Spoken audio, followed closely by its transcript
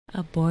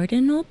Aboard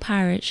an old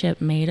pirate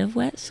ship made of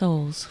wet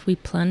souls, we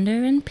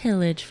plunder and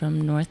pillage from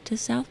north to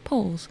south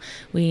poles.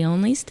 We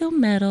only steal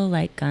metal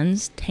like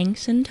guns,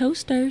 tanks, and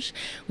toasters.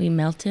 We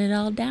melt it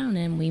all down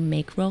and we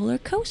make roller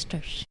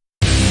coasters.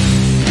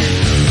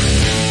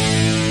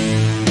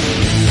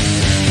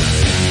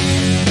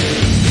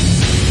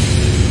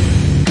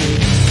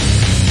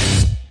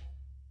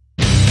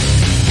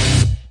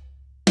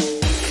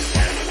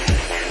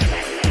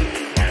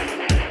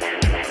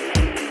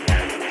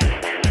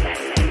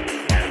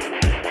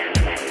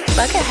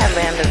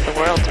 Bucketheadland is the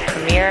world's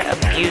premier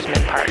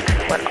amusement park,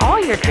 where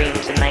all your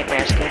dreams and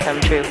nightmares can come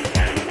true.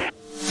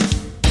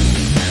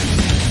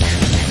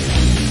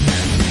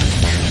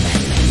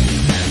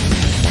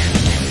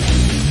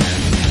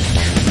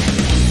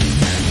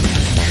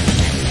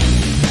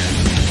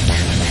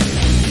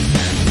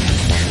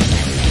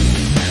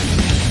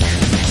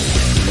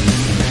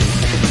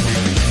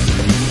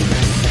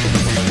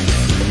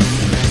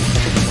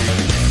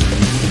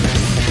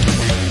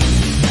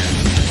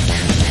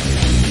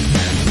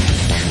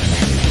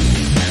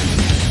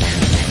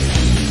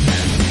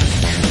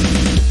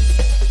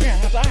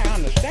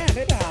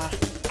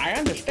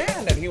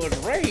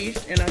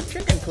 In a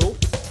chicken coop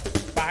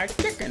by a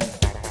chicken.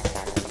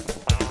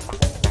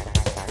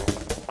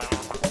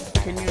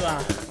 Can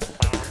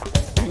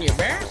you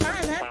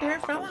verify that there,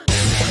 fella?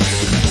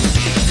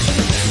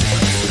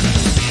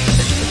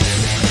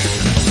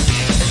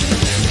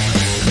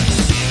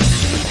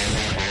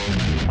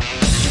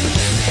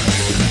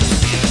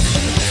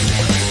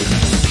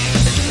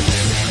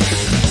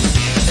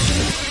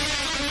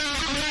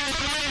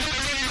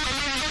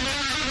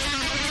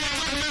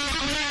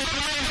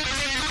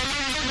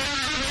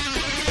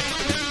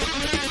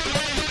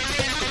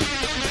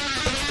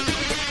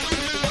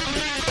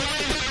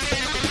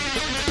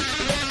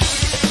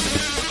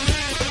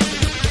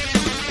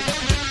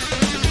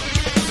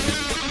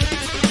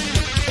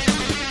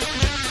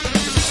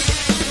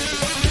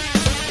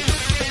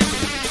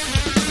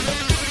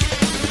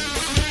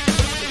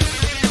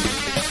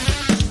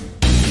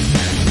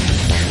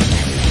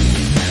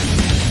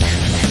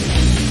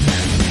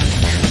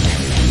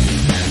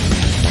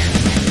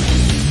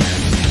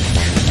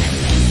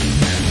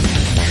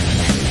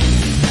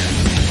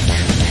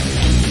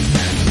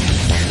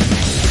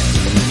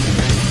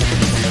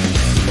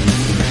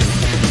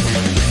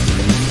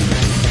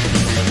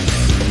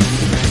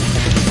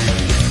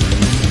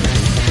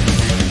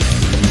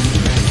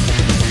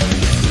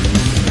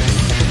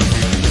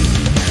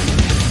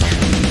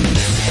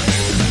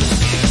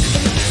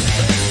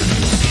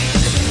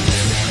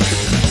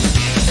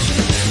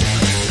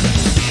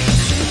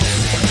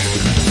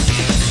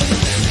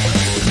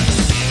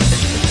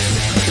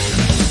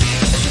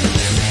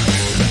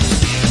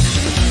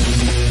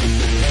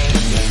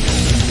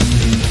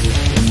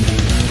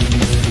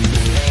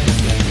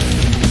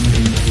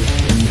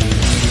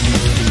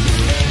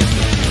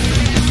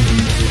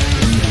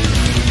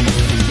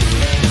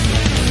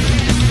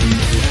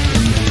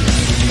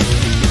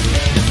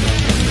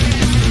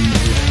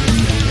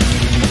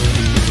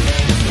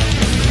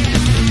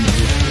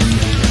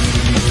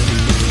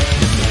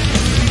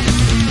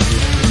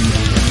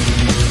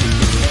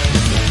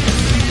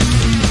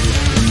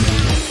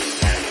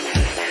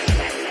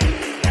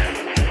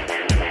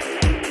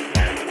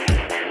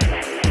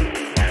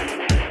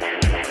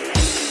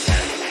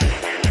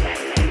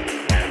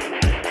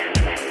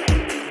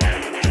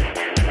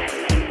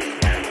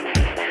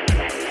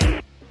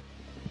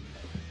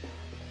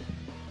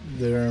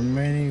 There are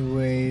many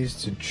ways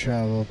to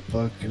travel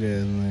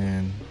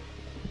Bucketheadland.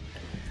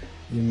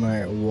 You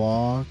might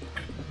walk,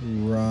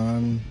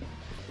 run,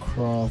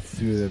 crawl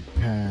through the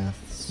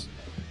paths,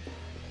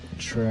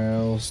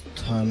 trails,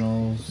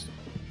 tunnels,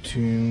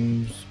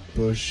 tombs,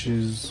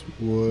 bushes,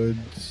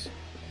 woods,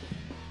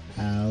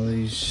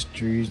 alleys,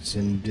 streets,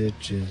 and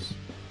ditches.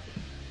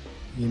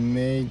 You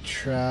may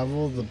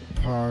travel the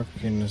park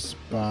in a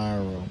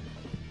spiral.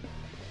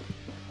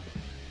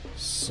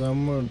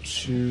 Some will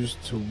choose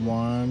to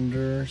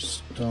wander,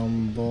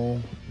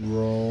 stumble,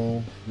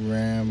 roll,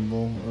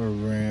 ramble, or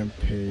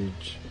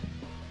rampage.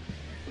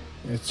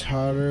 It's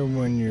harder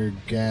when you're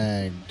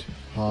gagged,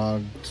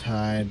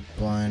 hog-tied,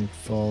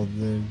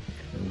 blindfolded,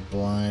 or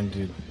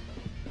blinded.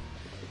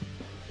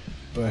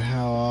 But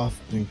how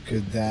often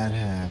could that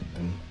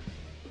happen?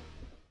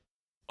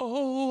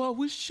 Oh, I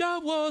wish I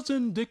was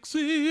in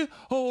Dixie.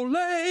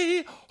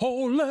 Ole,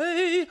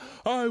 ole,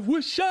 I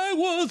wish I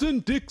was in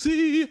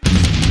Dixie.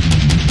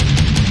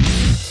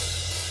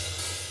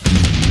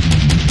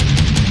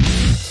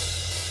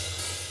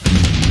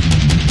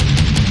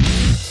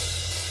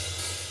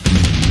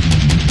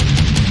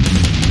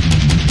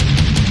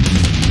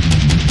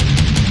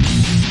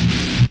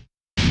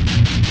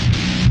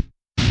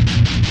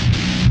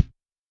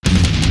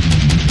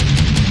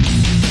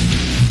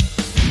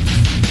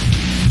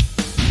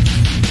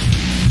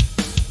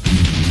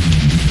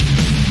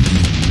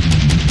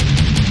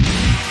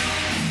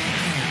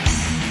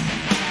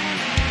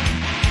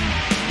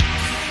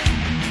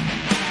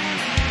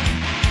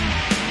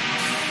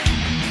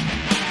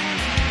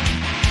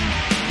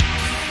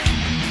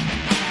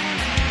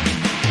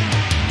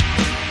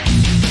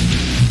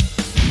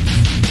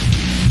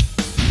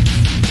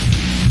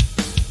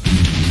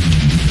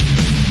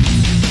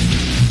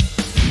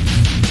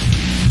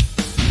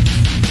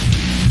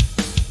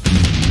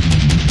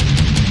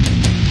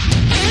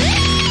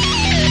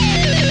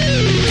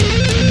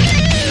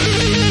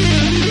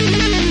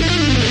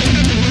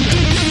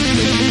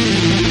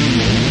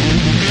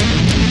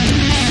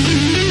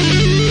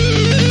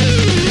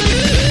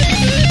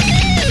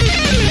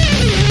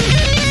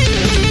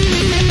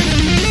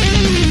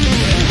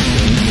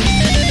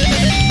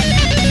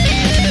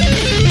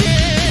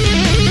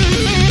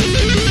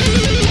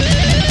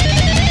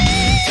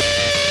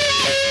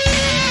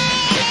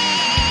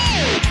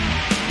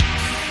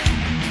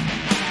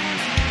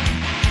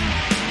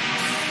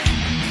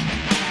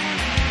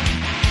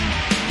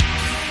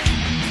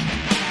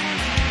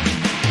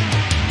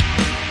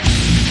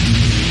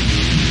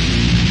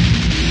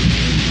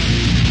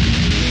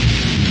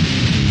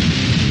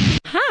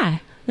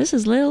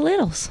 This is Little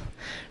Littles.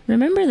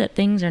 Remember that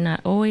things are not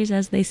always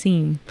as they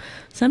seem.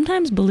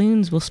 Sometimes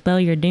balloons will spell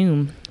your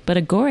doom, but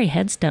a gory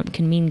head stump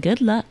can mean good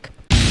luck.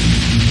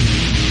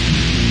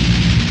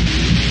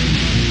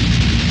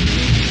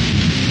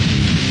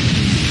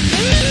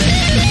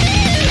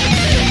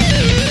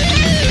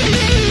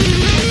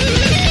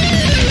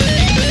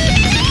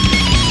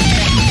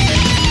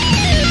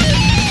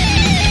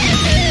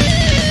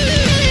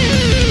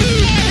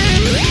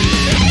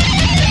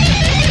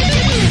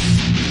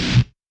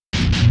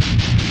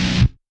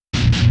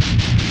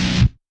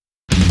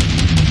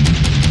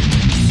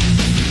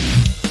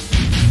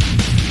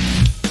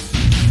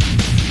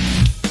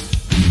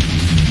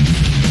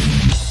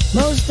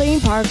 Most theme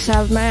parks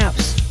have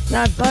maps,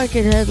 not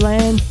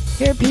Bucketheadland.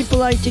 Here people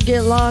like to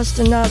get lost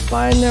and not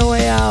find their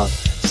way out.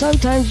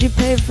 Sometimes you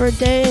pay for a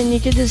day and you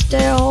get to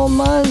stay a whole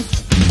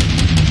month.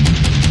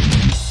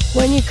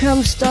 When you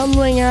come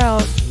stumbling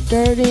out,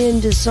 dirty and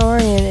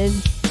disoriented,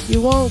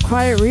 you won't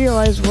quite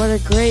realize what a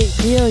great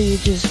deal you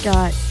just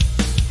got.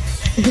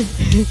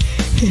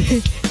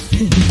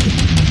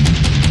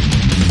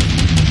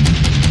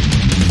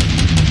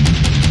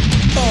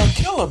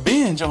 Kill a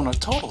binge on a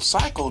total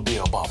cycle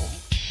deal, Bubble.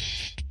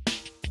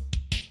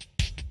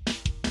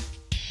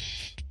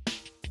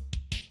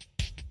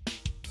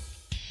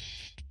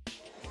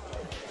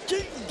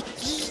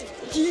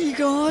 You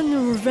go on the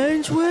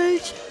revenge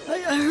Wedge?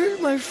 I heard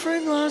my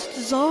friend lost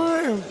his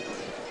arm.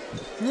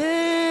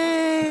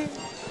 Yeah.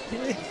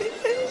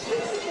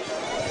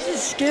 Is it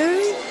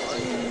scary?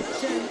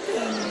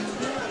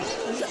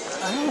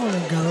 I don't want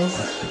to go.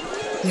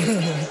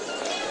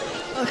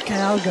 Okay,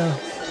 I'll go.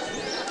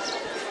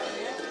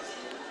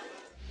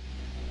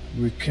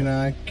 We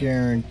cannot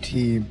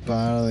guarantee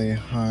bodily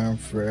harm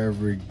for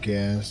every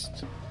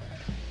guest,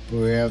 but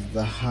we have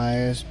the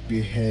highest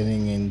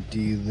beheading and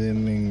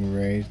delimbing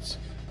rates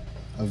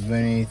of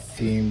any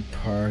theme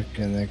park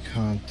in the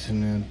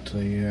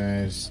continental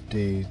United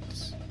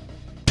States.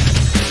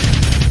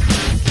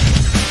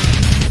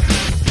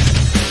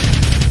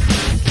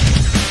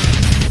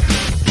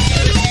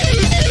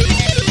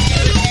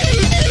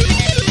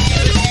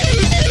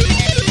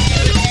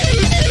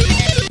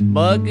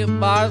 Bucket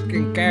box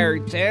can carry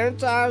 10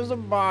 times the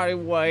body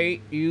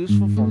weight,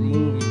 useful for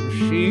moving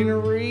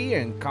machinery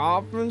and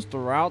coffins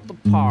throughout the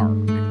park.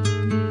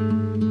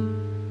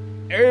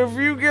 If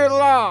you get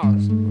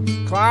lost,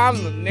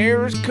 climb the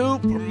nearest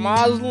Coop or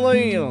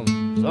mausoleum.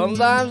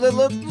 Sometimes they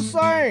look the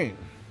same.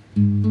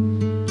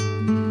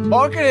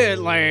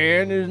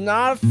 Bucketheadland is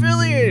not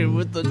affiliated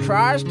with the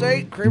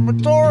Tri-State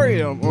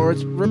Crematorium or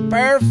its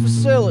repair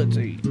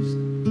facilities.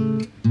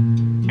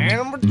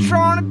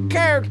 Animatronic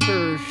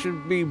characters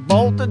should be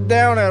bolted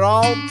down at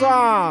all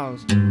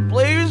times.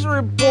 Please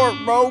report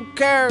rogue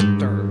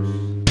characters.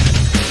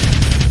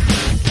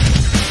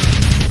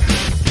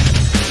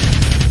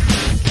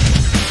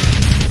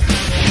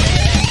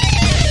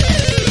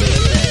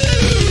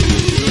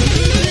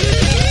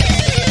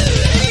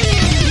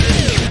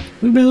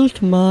 We built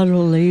a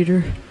model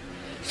later,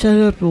 set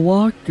up a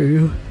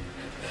walkthrough.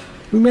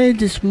 We made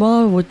this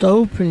model with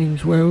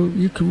openings where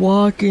you could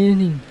walk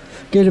in and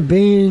get a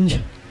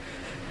binge.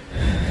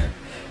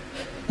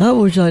 That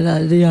was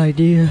the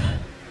idea.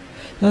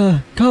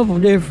 A couple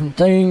different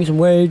things,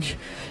 Wedge.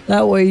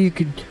 That way you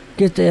could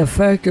get the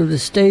effect of the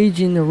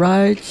staging the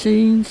riot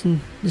scenes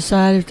and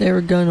decide if they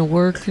were gonna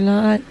work or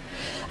not.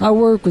 I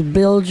worked with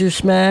Build Your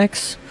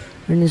Smacks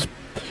and his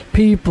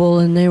people,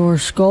 and they were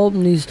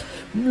sculpting these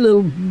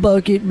little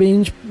bucket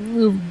binge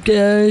little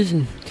guys,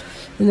 and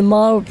the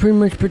model pretty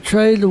much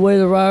portrayed the way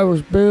the ride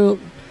was built.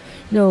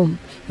 You know,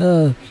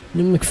 the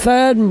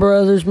McFadden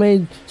brothers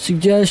made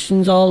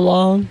suggestions all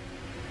along.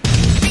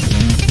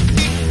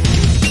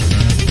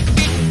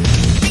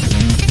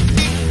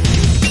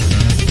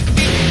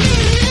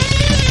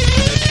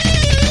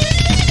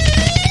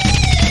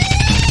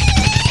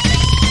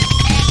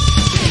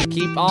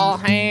 Keep all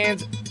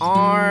hands,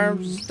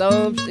 arms,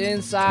 stumps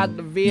inside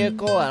the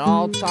vehicle at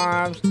all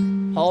times.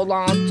 Hold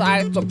on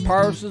tight to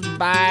purses,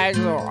 bags,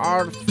 or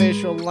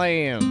artificial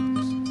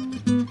limbs.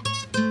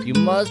 You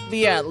must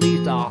be at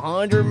least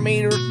 100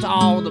 meters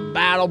tall to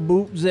battle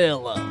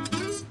Bootzilla.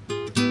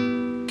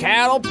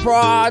 Cattle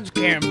prods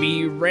can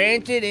be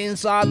rented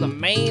inside the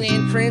main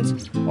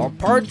entrance or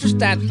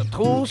purchased at the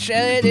tool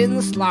shed in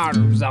the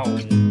slaughter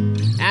zone.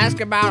 Ask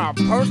about our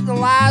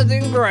personalized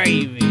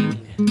engraving.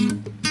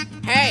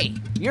 Hey,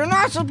 you're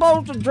not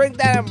supposed to drink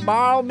that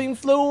embalming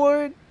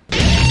fluid.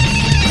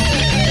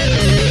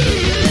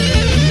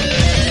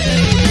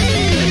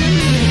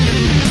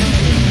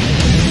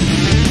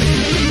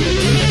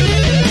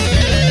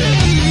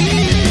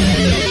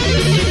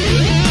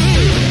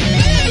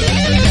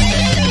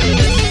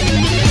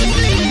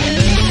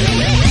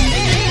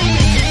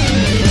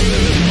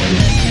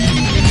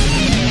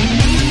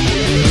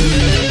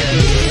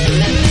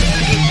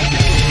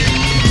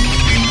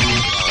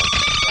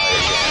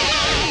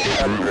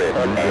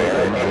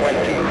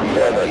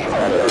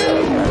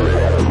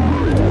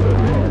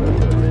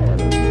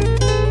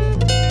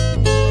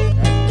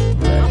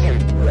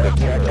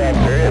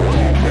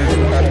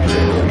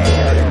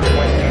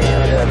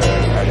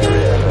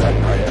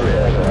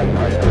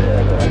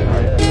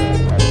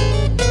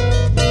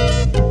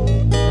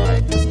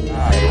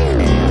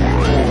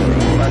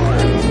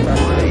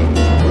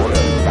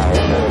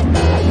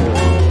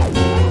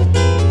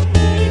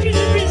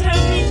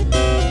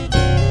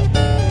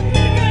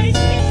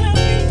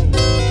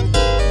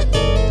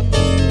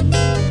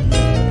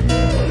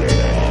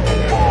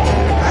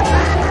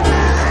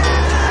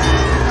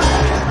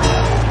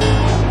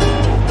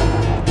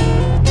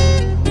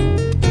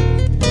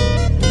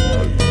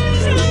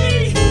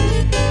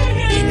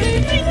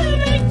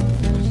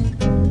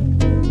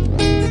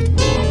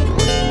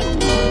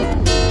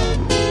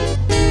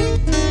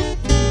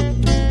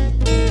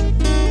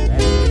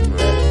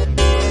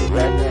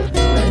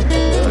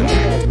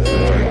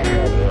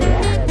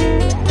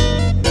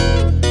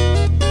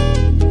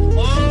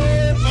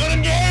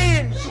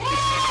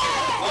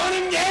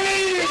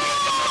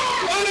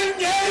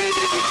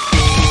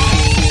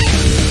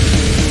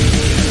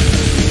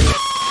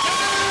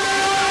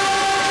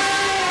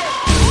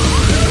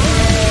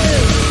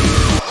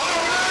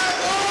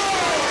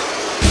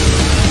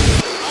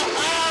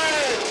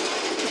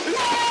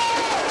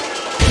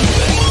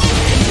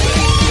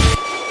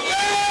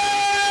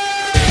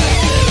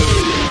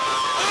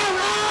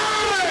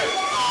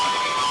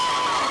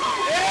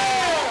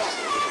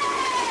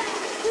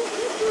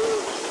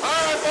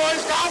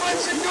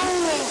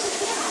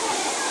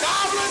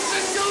 goblins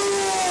and ghouls!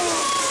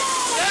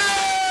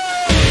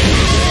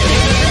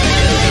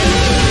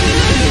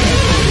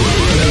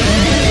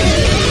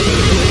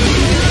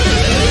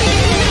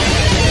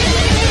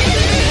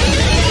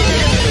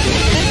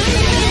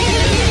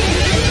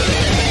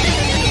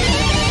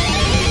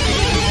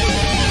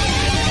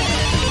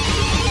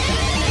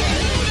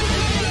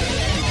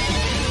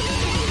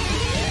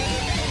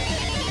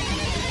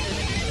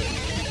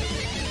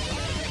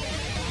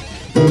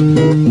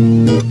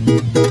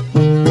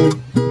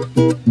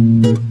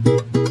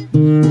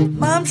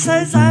 Mom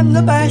says I'm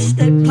the best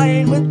at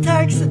playing with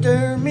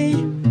taxidermy.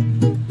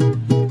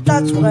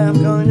 That's why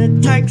I'm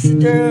gonna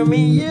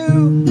taxidermy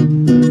you.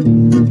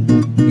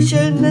 You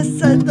shouldn't have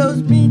said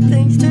those mean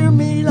things to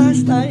me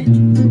last night.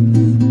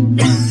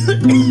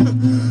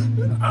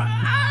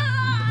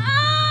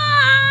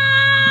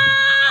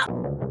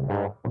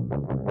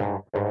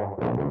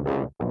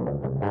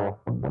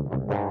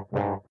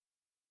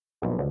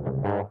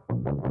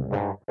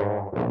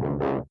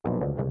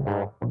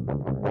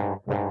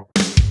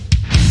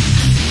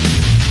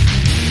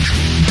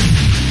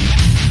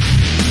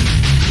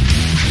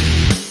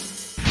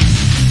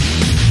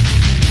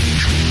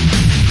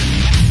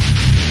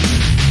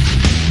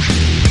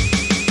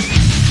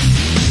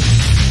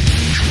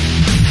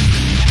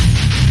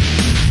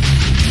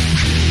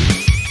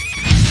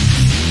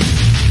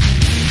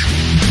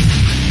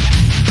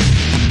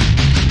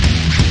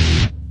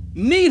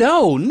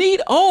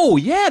 Neat-o,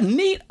 yeah,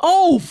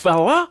 neat-o,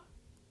 fella.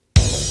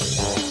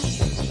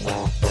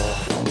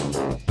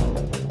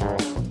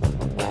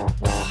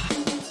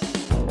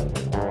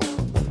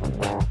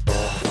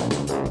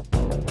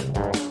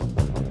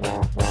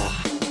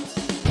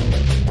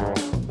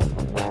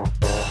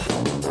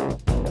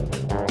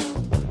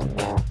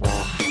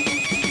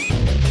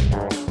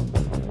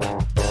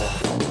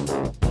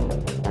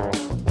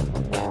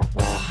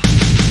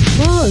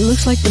 Well, it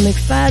looks like the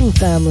McFadden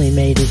family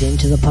made it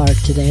into the park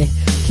today.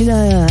 Can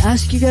I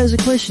ask you guys a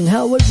question?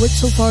 What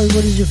so far,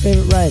 what is your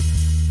favorite ride?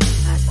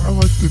 I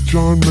like the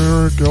John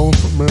Merrick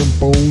Elephant Man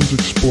Bones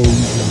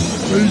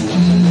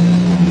explosion.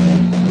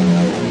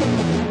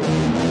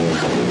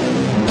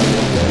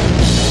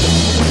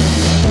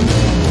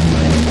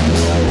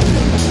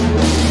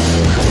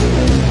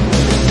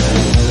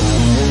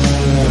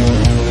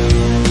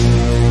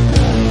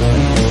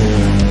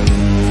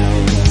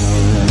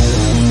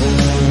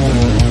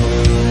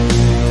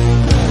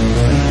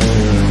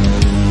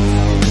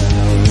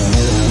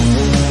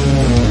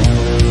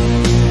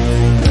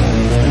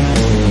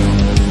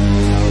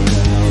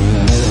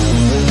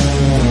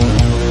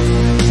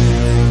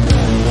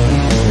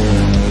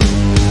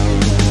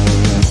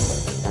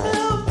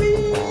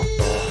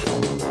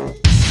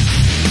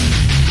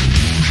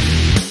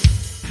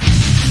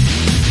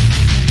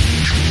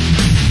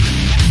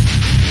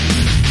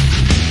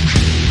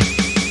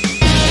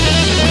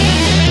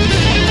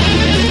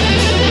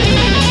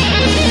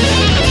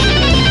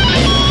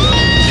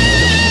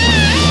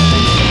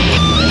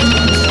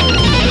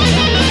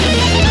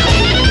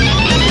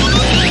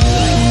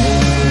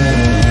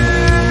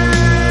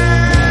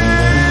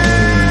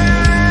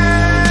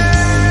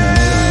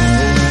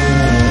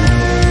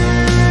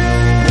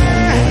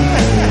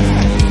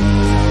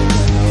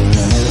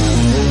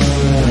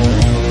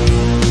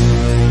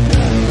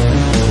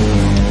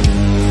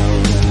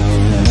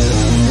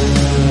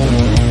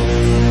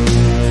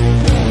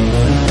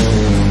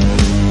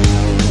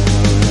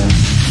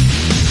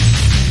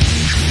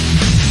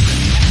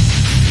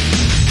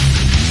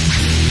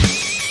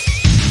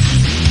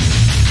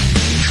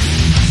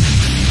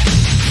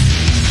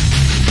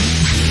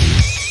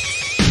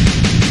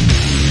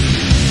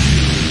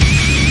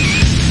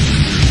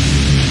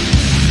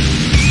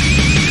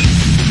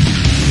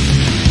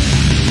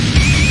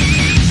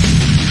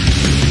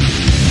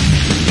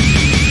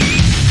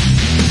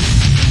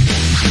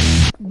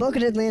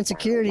 Bucketheadland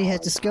security has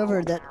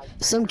discovered that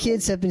some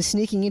kids have been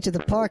sneaking into the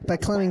park by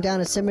climbing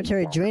down a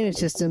cemetery drainage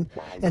system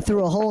and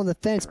through a hole in the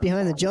fence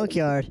behind the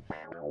junkyard.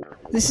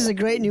 This is a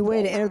great new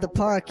way to enter the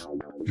park.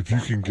 If you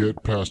can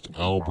get past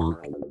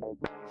Albert.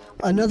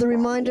 Another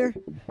reminder,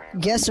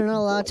 guests are not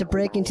allowed to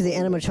break into the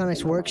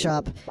animatronics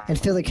workshop and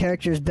fill the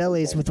characters'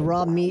 bellies with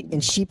raw meat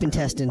and sheep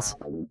intestines.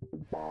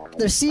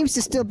 There seems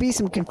to still be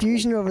some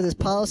confusion over this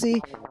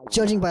policy,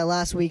 judging by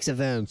last week's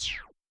events.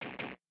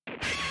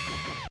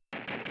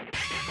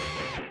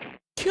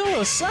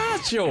 Killer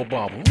sideshow,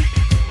 Bubble.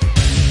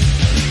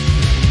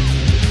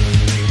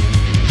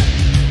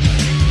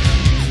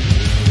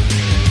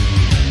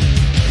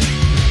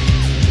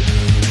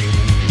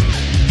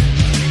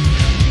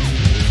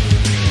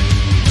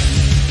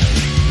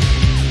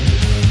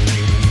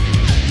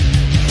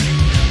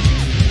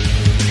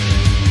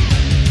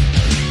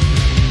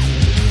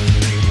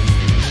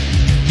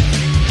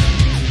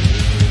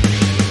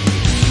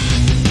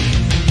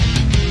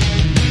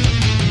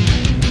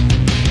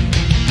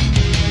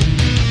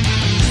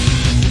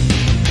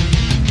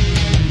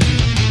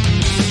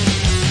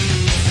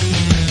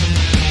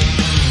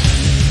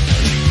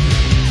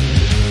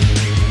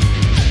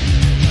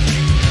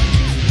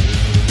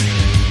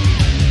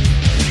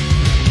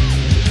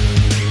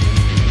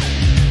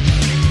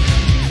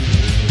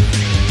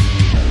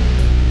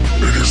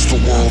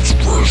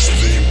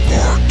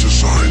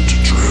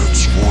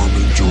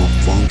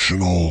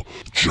 final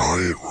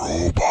giant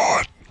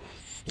robot.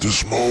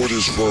 This mode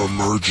is for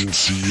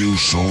emergency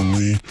use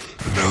only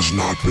and has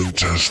not been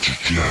tested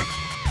yet.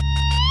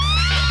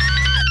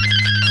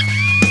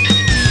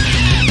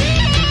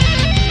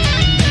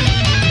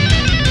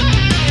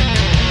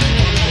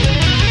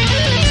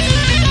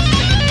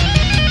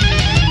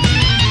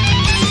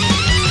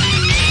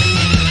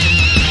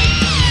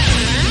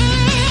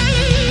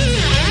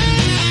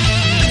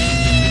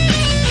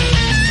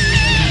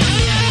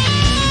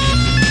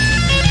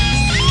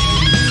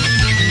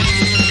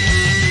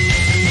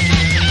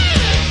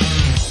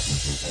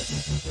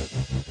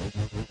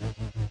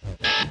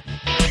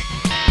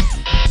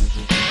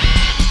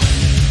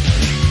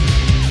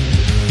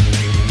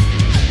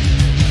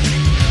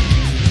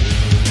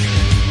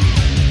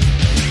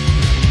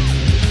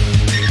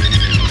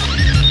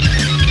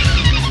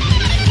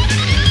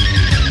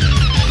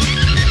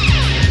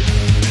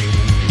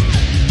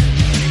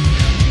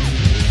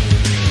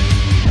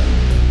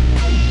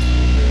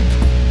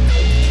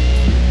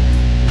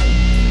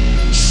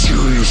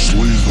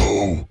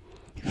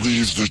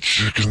 Leave the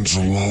chickens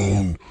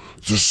alone.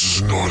 This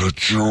is not a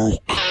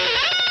joke.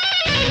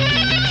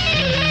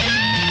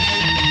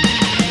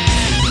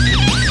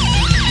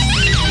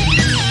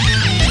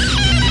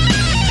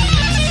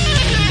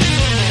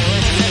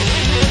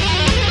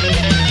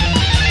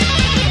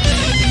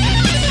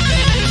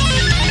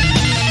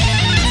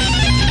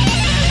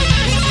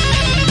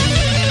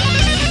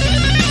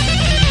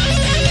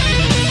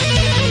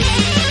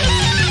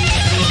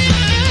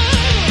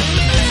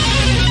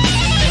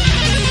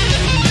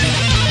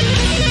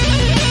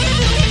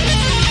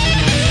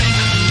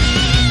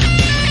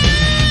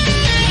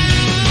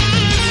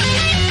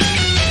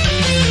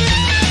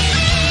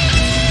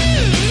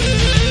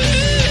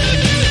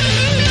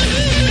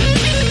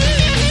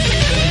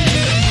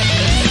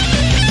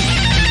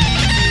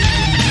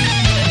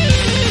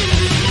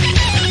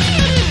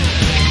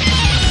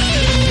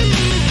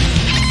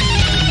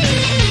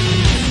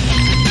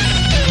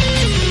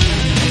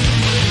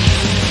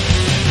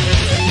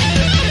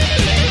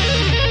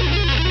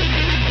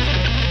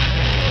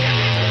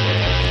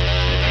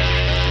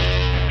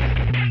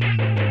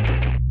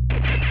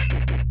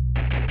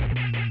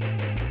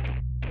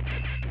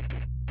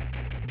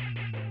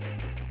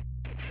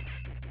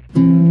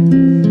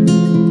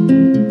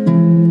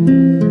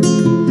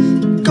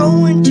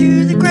 Going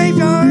to the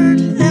graveyard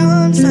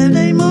on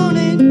Saturday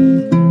morning,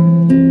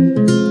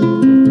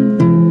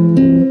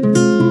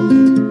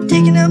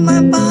 digging up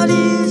my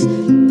bodies,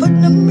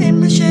 putting them in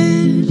my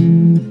shed,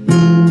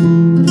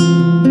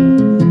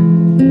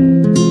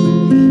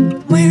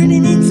 wearing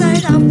an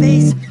inside-out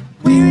face,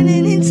 wearing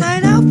an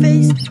inside-out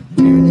face,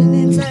 wearing an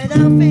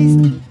inside-out face.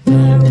 I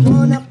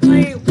wanna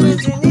play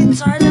with an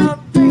inside-out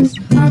face.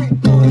 I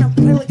wanna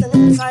play with an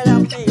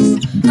inside-out face.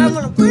 I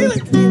wanna play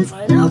with an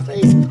inside-out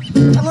face.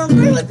 I wanna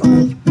play with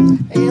one.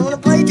 And I wanna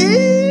play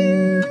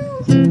too.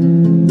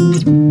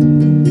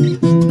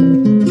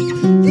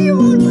 Do you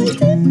wanna play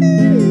too?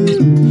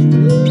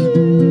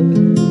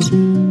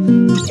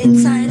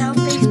 Inside-out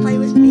face, play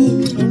with me.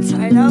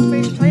 Inside-out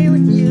face, play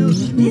with you.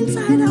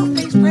 Inside-out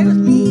face, play with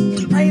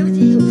me. Play with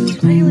you.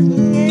 Play with me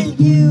and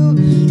you.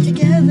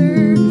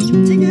 Together,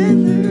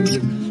 together.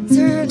 Is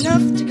there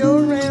enough to go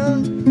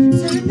around?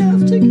 Is there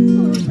enough to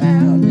go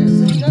around? Is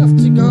there enough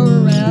to go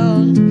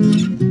around?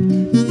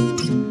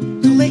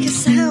 Don't make a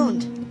sound.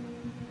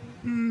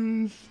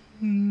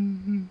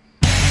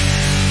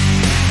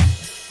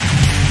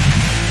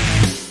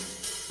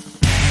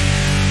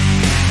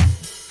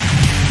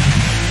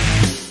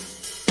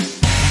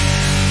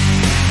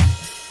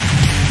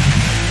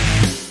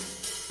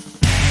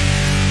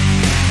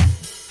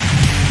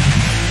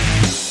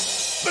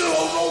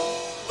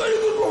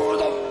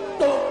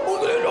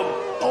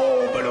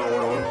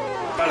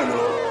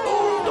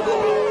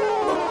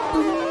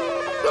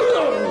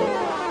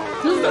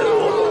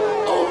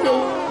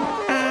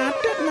 I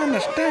didn't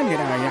understand you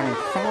there, young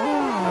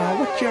fella.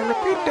 Would you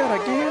repeat that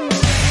again?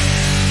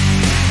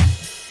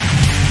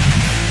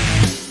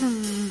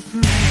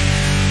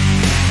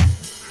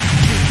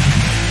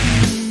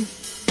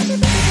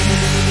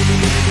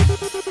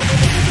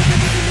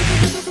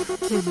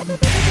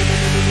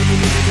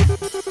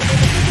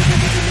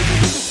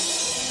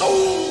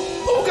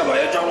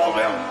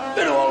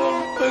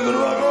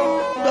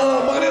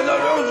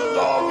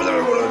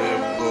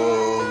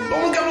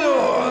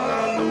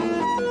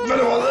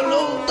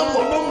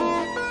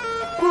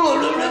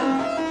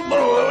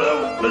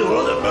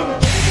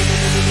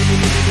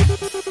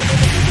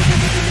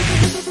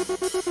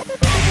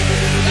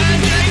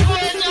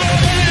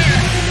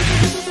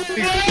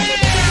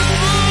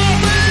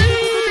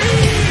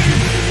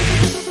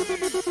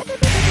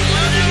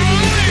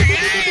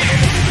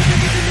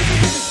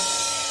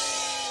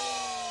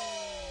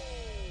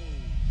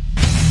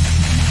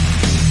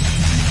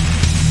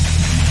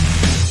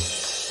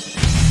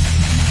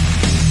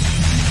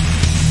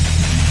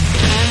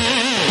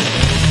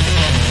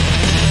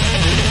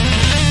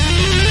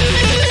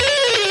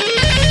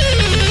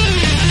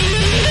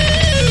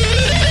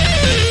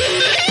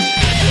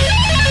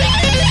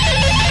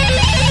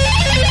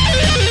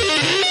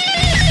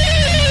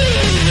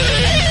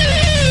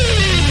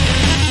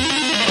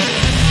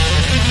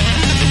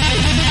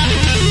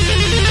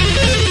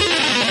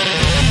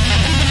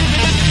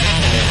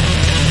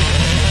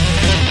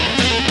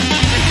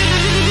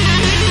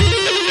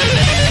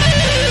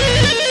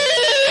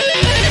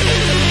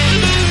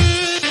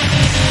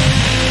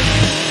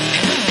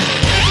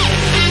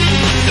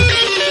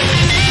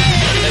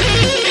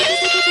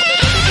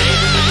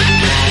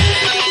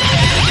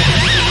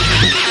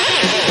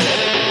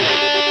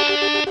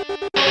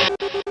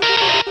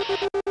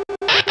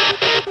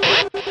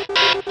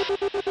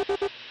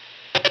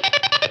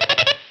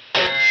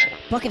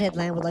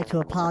 Bucketheadland would like to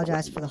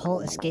apologize for the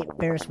whole escape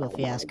Ferris wheel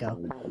fiasco.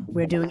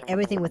 We're doing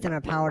everything within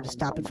our power to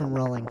stop it from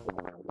rolling.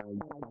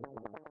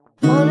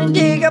 Wanna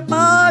dig our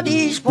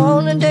bodies,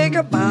 wanna dig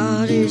our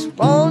bodies,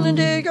 wanna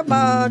dig our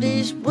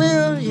bodies,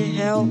 will you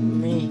help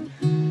me?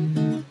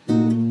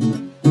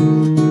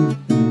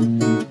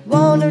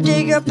 Wanna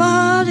dig our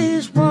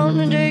bodies,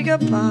 wanna dig our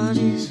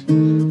bodies,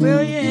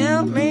 will you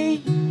help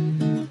me?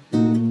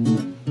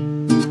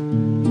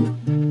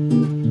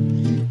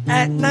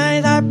 At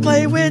night I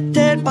play with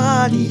dead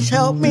bodies,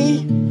 help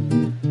me.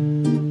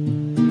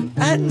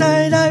 At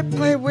night I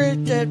play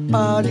with dead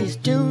bodies,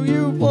 do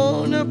you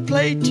wanna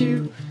play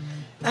too?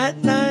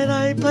 At night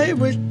I play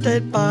with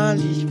dead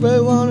bodies, we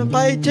wanna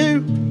play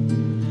too.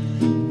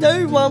 Do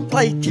you wanna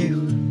play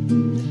too?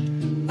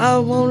 I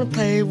wanna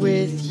play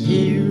with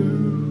you.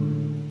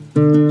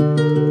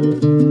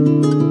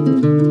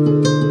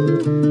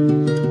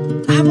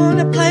 I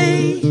wanna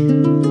play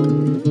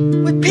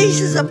with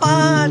pieces of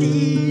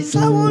bodies.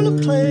 I wanna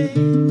play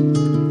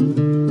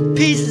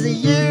pieces of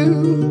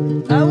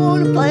you. I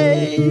wanna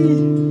play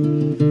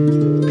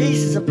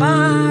pieces of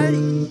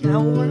body. I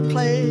wanna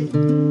play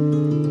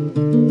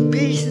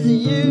pieces of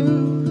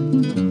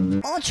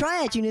you. All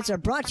Triad units are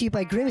brought to you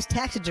by Grimm's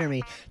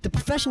Taxidermy, the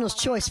professional's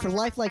choice for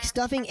lifelike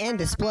stuffing and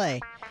display.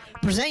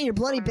 Present your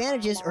bloody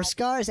bandages or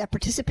scars at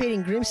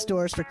participating Grimm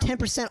stores for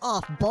 10%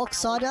 off bulk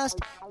sawdust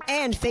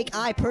and fake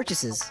eye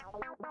purchases.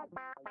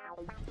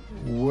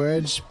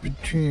 Wedge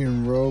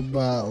between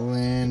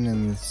Robotland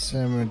and the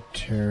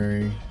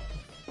cemetery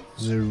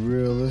is a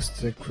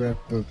realistic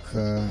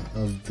replica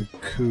of the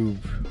Coop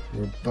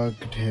where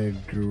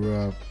Buckethead grew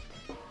up.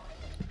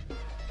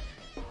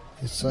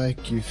 It's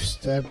like you've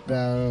stepped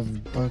out of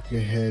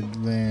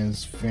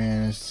Bucketheadland's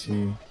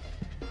fantasy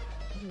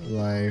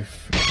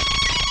life.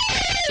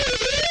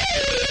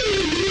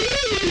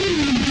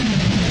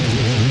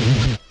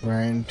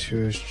 Right into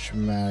his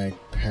traumatic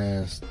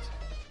past.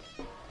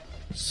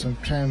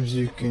 Sometimes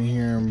you can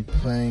hear him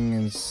playing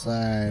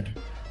inside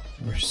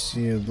or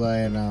see a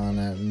light on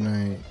at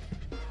night.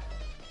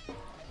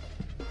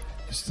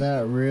 Is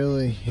that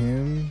really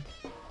him?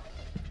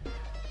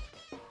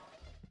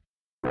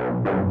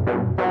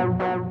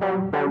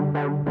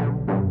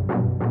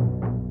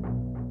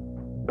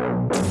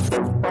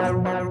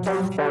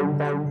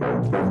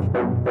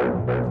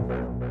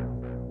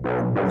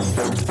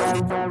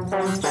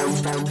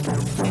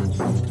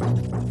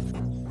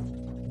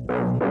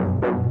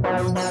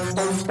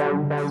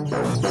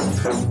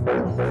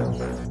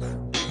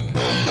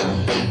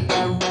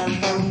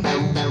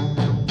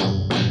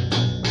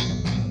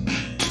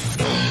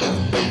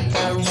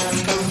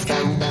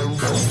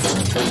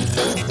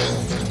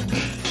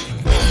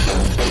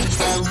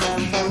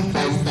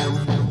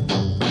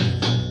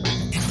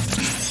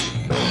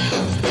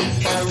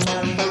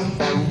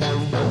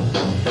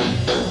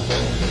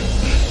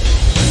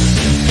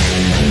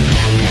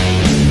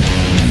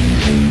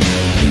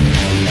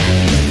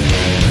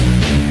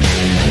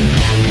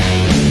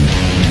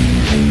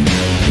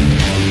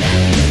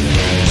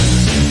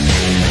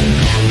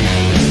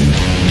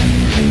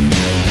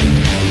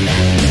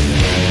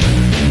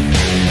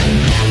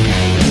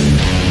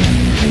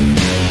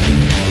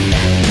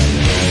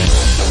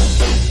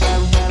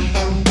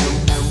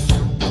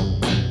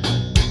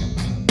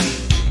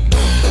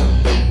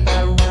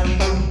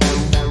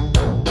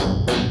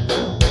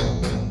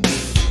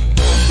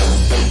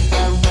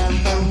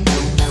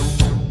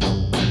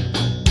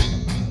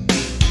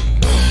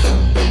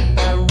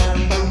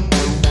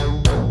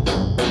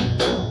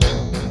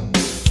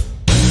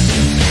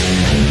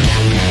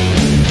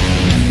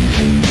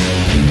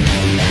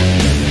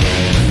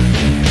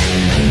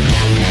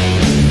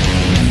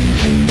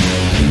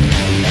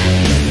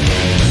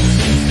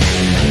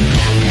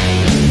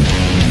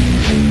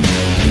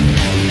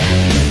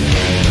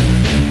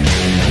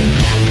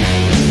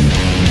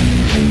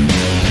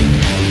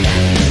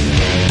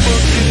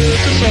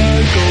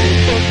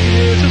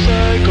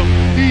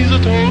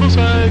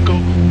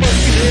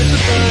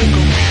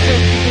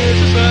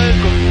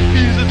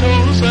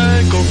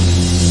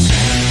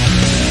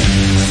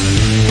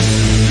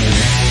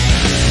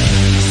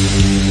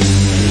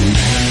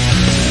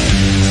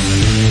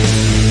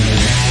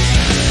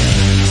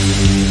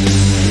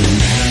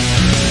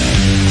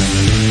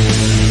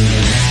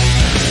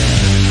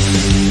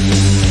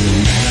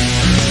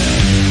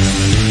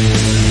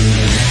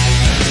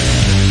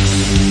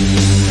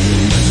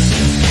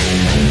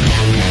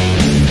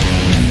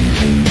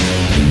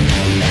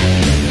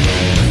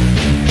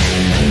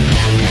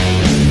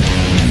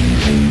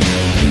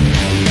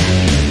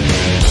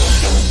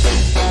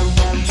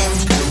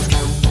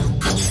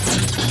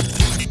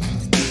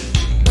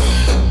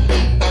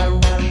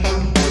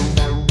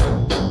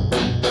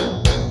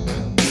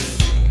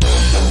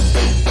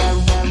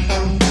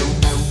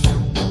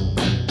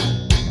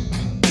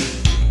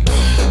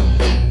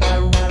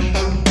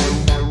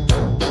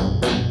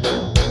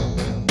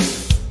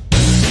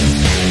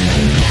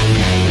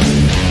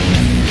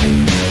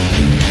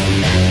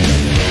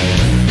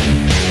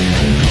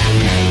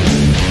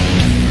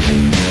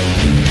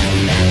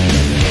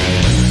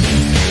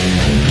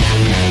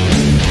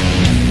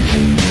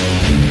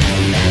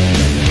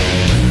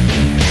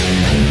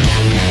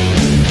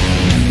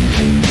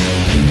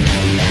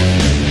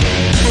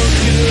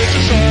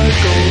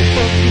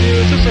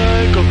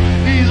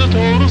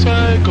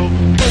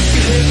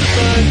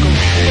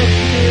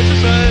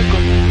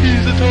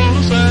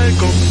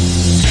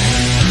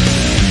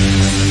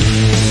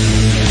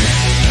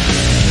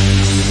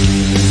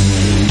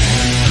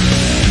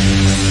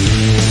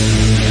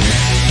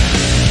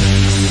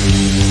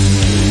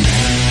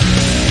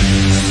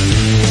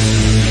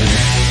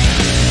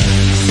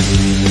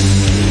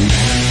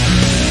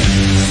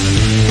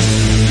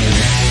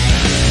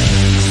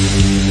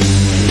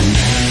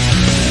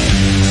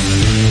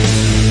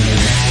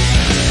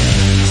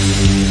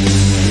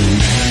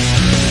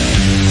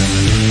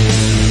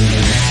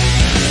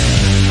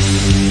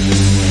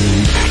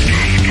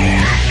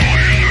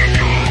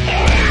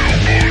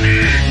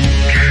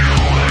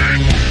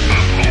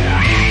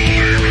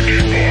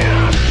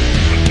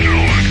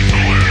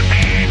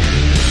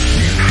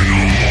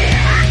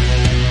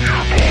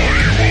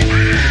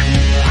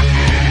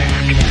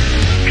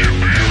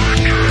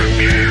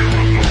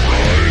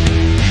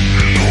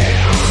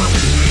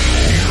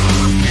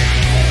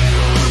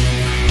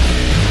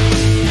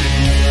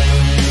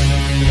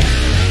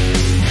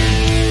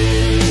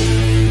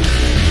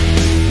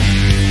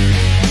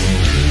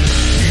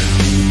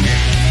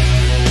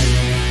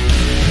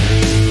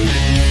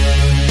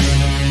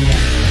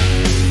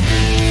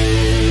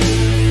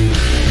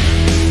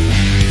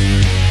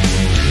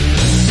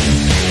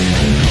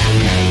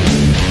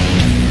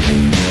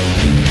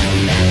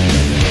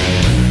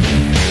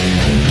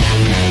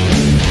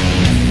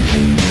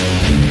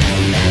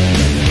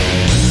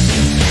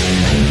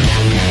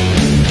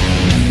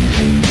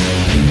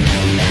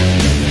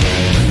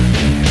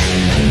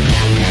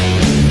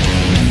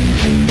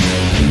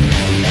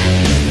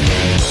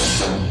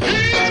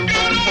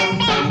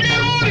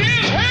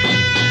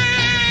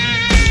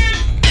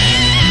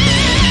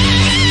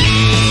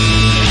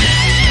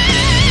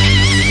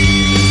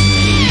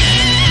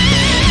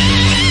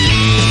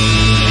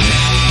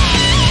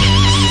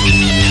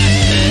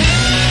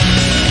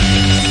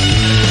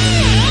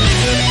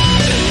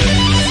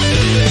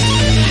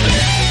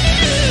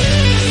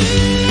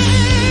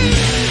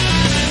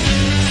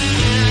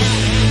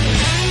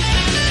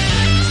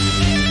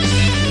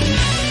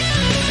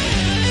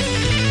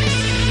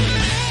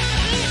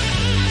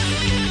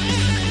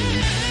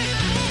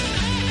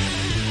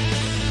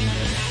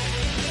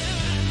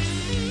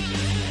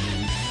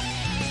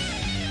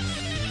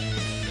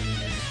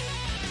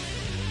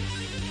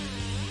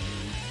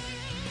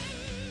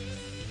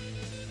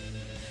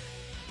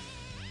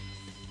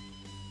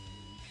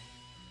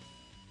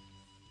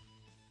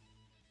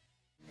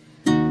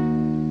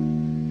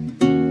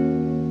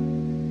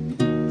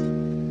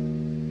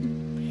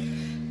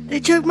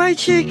 took my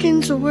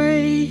chickens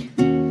away.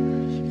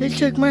 They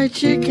took my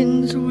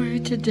chickens away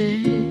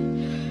today.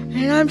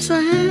 And I'm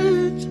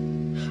sad.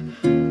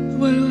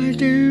 What do I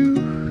do?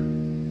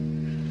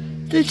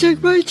 They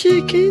took my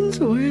chickens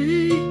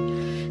away.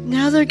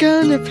 Now they're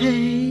gonna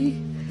pay.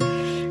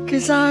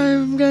 'Cause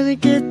I'm gonna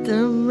get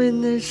them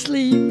in their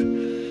sleep.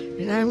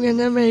 And I'm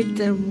gonna make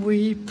them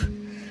weep.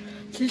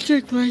 They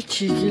took my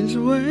chickens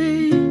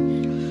away.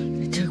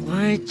 They took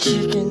my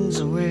chickens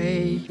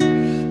away.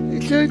 They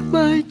took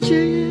my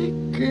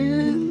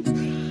chickens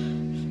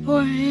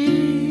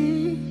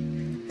away.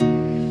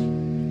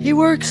 He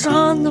works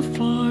on the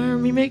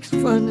farm, he makes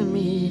fun of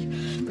me.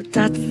 But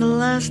that's the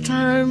last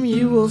time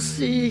you will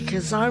see.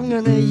 'Cause I'm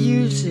gonna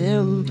use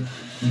him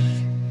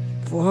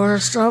for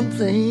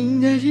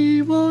something that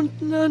he won't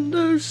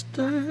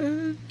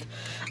understand.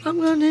 I'm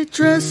gonna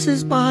dress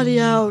his body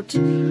out.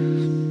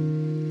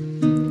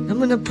 I'm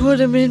gonna put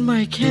him in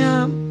my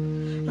camp.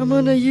 I'm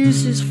gonna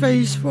use his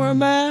face for a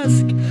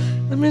mask.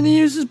 I'm gonna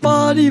use his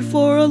body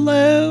for a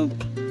lamp.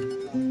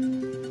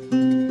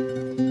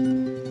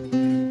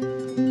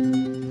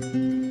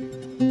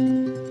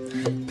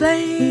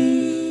 Play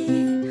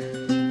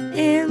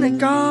in the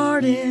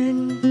garden.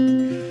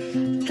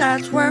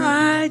 That's where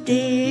I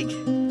dig.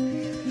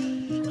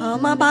 All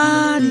my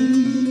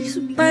body's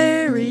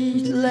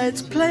buried.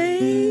 Let's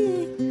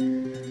play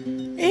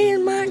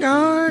in my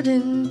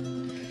garden.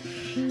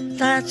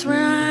 That's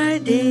where I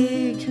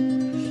dig.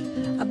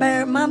 I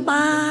bury my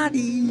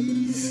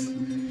bodies.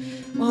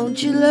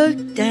 Won't you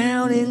look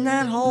down in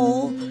that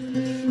hole?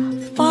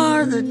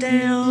 Farther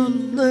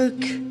down,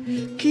 look.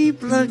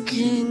 Keep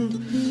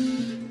looking.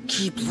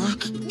 Keep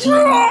looking.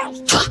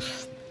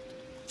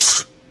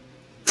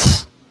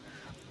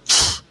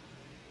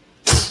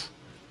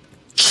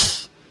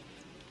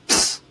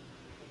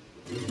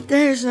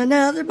 There's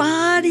another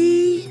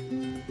body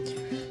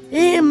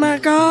in my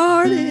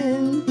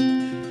garden.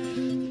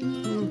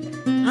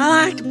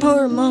 I like to put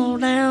them all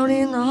down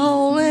in the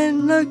hole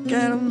and look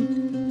at them.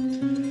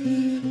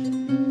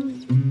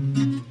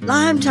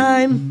 Lime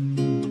time.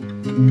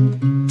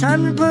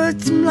 Time to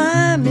put some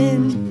lime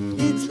in.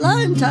 It's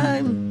lime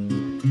time.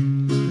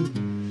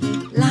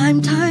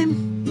 Lime time.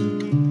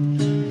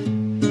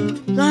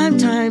 Lime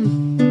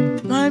time.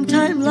 Lime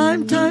time,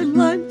 lime time,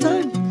 lime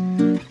time.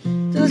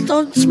 It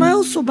doesn't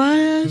smell so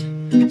bad.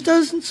 It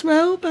doesn't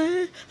smell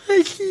bad.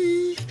 I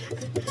see.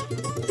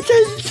 It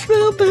doesn't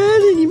smell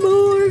bad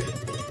anymore.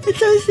 It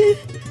doesn't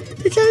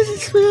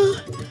smell.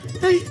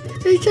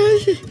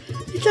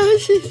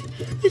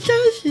 It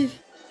doesn't.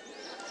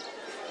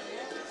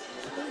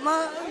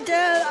 Mom,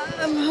 Dad,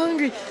 I'm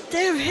hungry.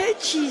 They have head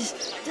cheese.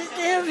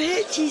 They have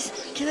head cheese.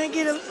 Can I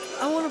get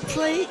I want a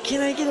plate.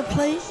 Can I get a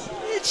plate?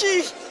 Head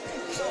cheese.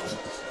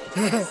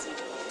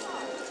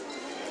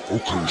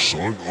 Okay,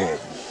 son.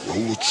 Well,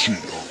 let's see.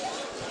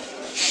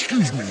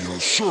 Excuse me,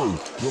 sir.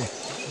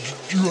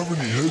 Do you have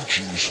any head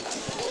cheese?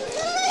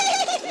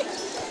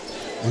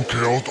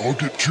 Okay, I'll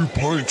get 2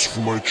 pints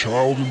for my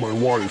child and my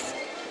wife.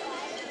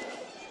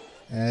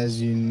 As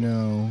you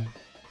know,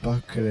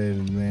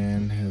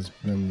 Bucketheadland has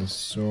been the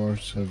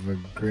source of a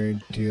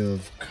great deal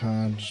of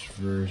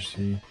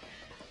controversy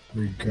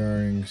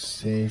regarding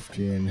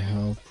safety and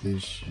health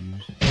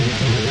issues.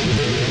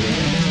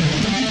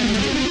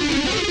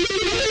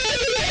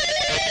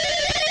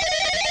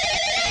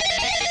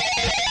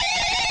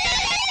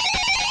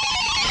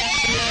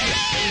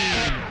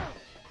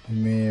 You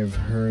may have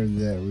heard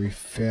that we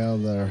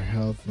failed our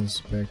health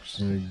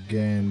inspections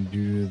again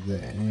due to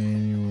the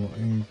annual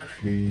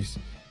increase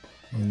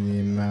in the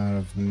amount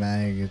of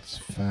maggots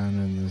found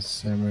in the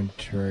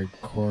cemetery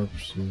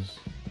corpses.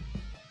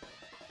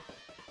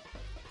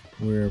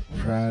 We are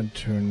proud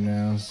to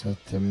announce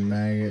that the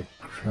maggot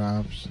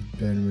crops have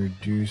been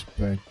reduced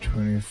by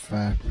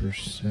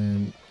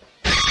 25%.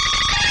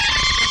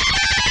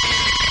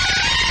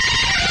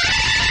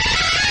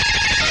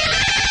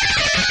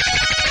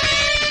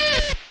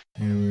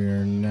 And we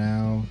are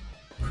now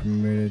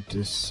permitted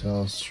to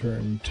sell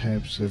certain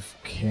types of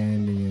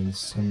candy in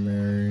some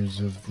areas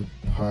of the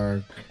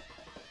park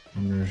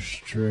under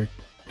strict,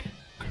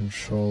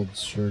 controlled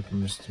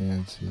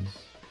circumstances.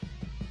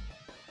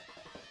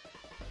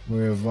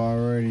 We have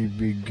already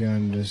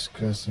begun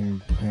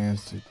discussing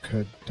plans to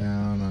cut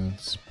down on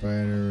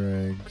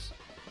spider eggs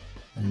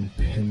and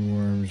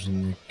pinworms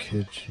in the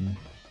kitchen.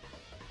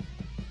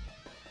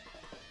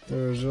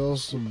 There has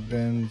also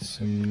been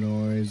some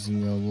noise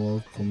in the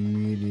local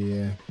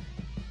media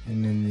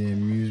and in the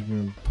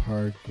amusement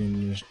park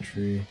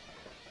industry,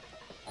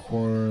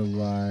 quarter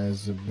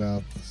lies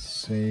about the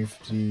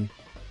safety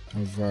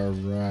of our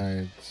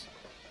rides,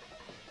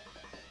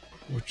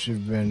 which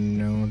have been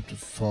known to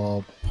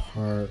fall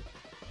apart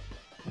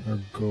or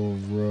go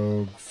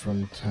rogue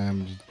from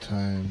time to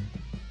time.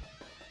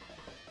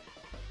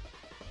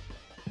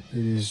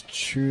 It is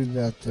true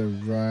that the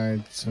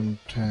rides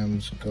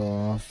sometimes go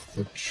off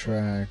the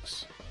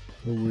tracks,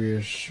 but we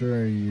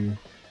assure you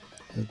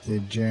that they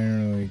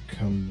generally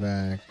come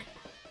back.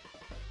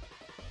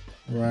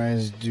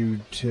 Rides do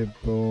tip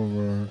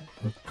over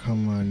or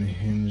come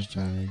unhinged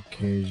on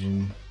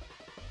occasion,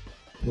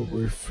 but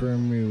we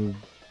firmly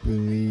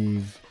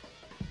believe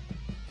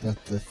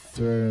that the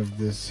threat of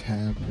this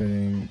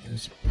happening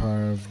is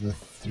part of the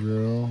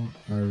thrill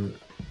our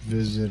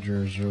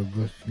visitors are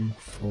looking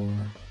for.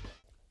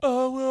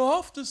 We're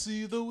off to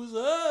see the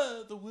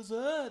wizard, the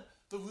wizard,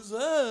 the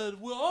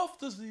wizard. We're off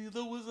to see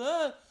the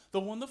wizard,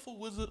 the wonderful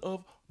wizard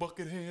of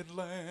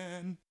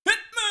Bucketheadland. Hit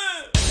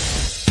me!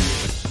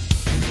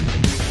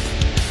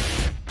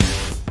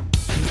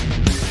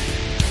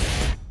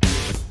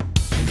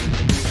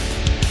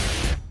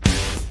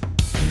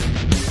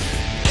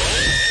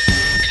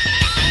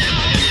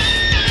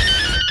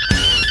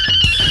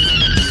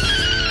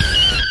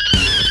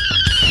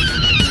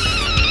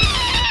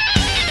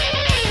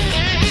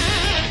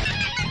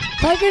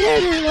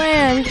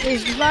 Bucketheadland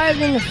is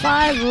divided into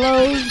 5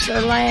 loaves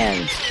or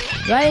lands.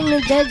 Right in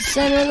the dead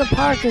center of the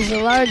park is the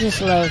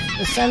largest loaf,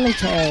 the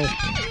cemetery.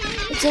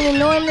 It's an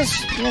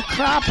enormous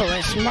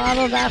necropolis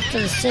modeled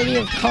after the city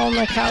of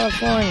Cobra,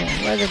 California,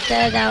 where the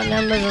dead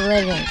outnumber the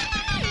living.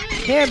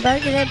 Here,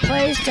 Buckethead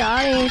plays to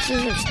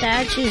audiences of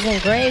statues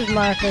and grave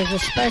markers,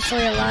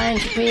 especially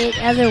aligned to create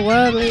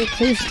otherworldly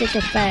acoustic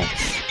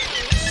effects.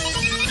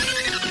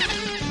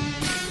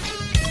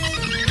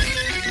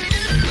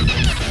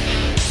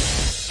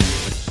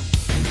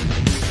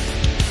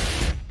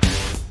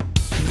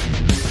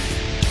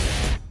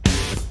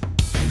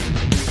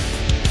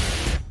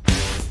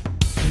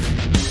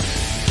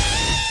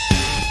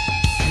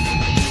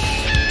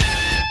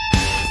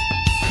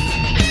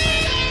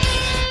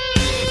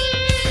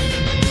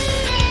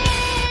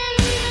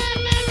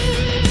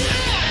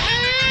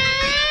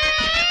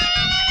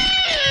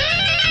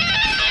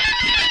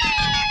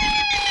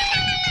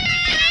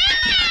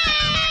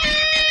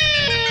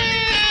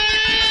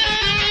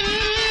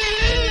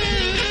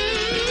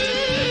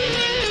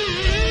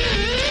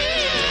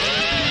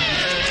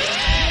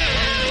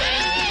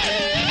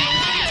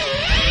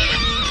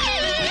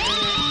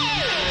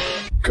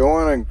 Go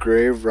on a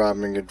grave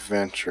robbing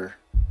adventure,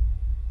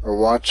 or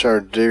watch our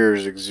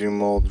diggers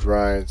exhume old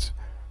rides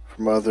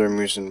from other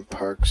amusement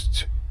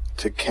parks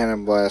to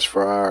cannibalize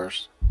for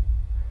ours.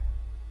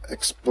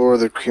 Explore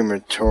the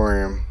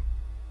crematorium,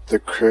 the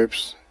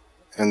crypts,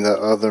 and the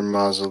other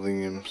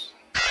mausoleums.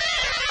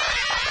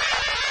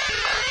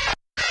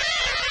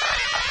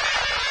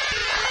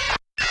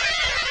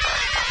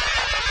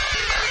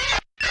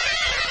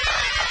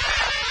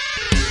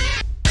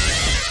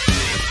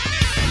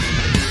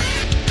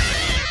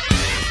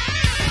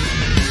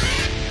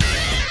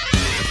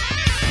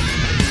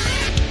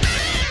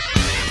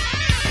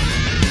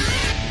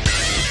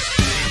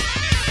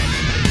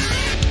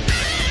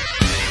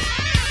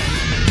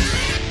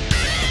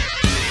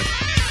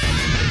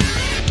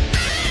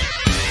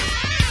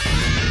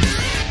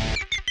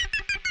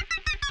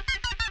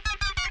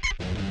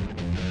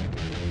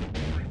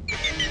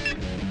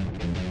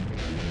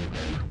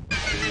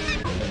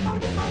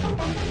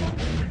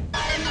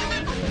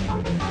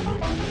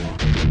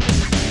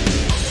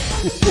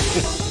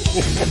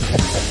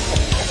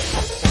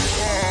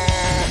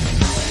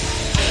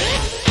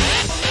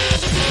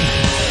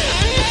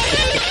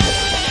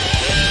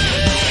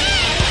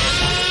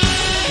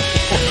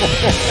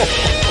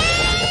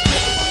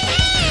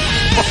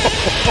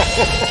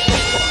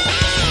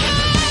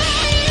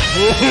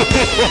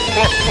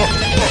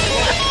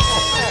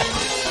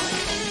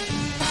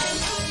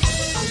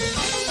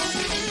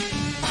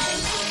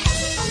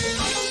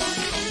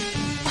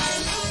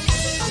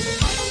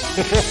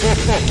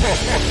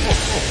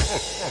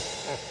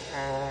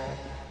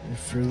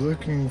 If you're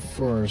looking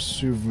for a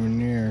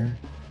souvenir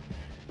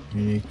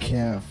and you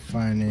can't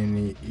find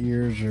any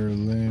ears or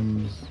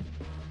limbs,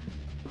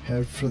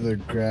 head for the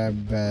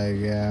Grab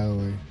Bag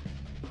Alley.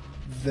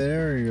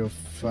 There you'll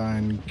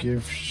find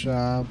gift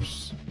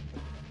shops,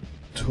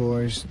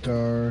 toy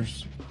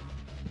stores,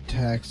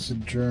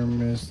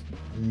 taxidermists,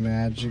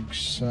 magic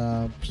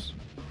shops,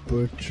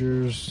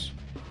 butchers,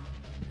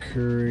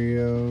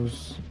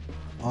 curios,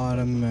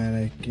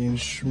 automatic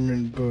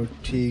instrument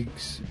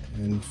boutiques,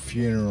 and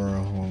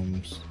funeral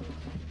homes.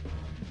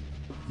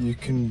 You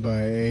can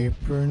buy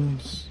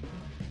aprons,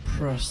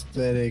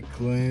 prosthetic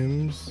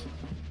limbs,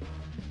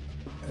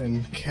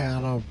 and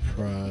cattle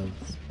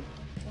prods,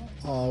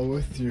 all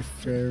with your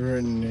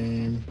favorite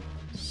name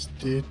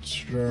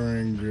stitched or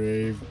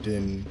engraved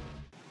in.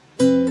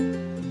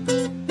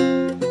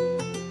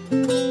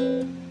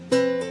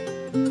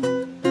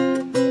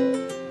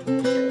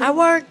 I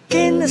work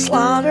in the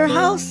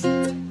slaughterhouse.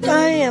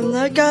 I am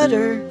the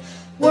gutter,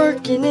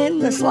 working in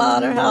the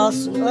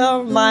slaughterhouse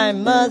of my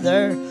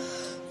mother.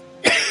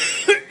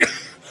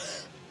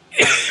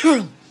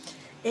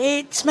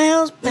 It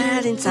smells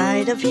bad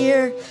inside of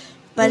here,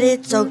 but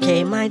it's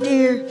okay, my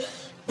dear.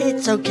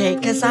 It's okay,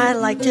 'cause I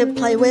like to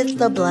play with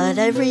the blood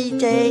every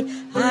day.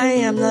 I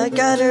am the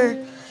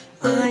gutter,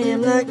 I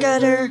am the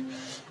gutter.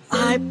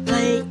 I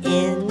play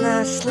in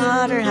the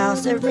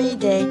slaughterhouse every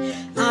day.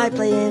 I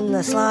play in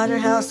the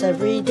slaughterhouse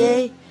every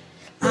day.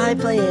 I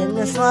play in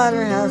the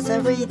slaughterhouse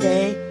every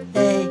day.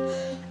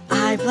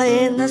 I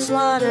play in the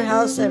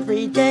slaughterhouse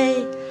every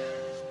day.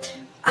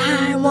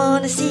 I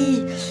wanna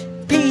see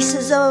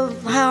pieces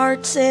of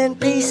hearts and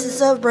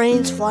pieces of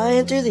brains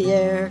flying through the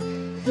air.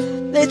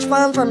 It's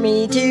fun for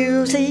me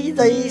to see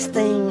these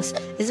things.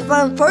 Is it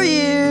fun for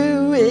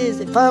you?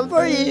 Is it fun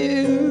for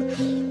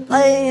you?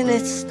 Playing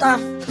this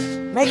stuff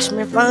makes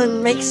me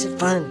fun, makes it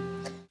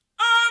fun.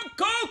 I'm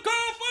Coco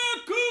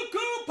for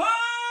Cuckoo Pie!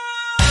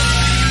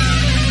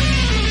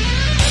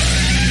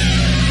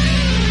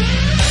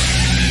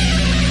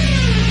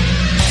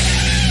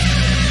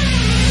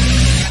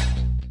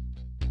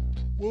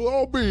 Well,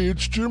 I'll be.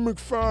 It's Jim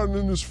McFadden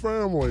and his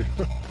family.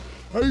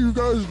 How you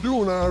guys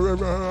doing?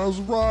 How's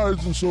the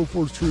rides and so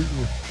forth treating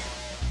you?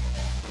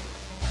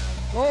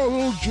 Oh,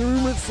 little Jimmy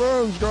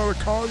McFadden's got a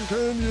cotton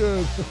candy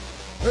head.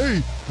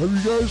 Hey, have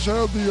you guys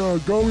had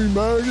the gummy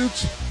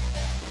maggots?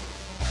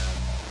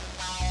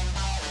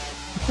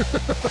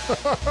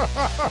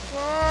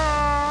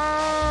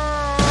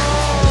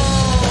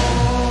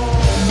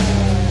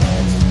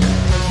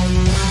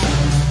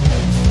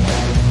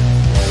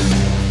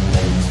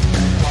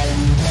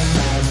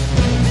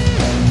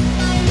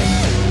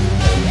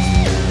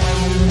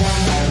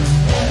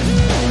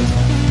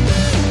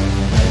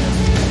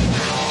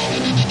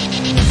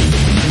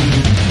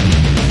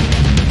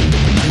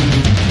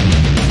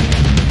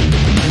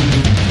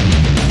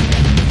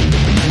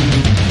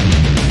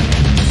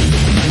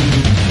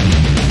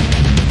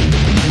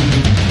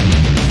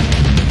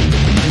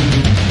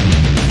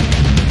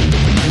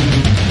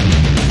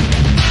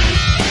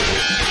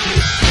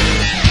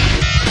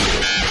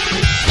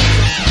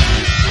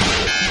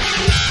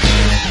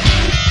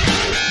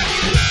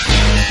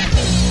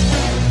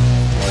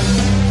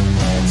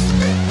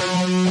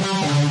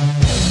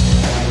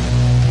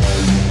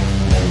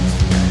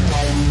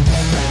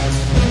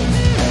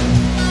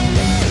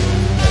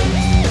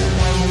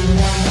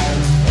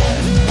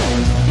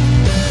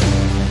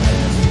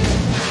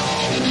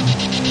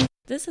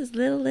 This is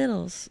Little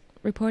Littles,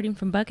 reporting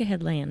from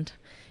Bucketheadland.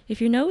 If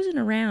you're nosing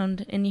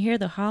around and you hear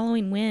the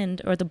hollowing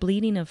wind or the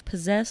bleating of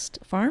possessed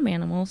farm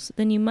animals,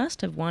 then you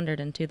must have wandered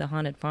into the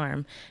haunted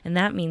farm, and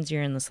that means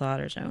you're in the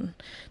slaughter zone.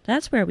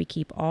 That's where we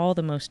keep all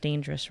the most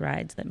dangerous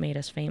rides that made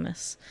us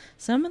famous.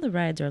 Some of the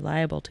rides are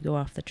liable to go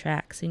off the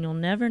tracks, and you'll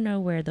never know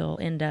where they'll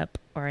end up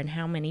or in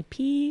how many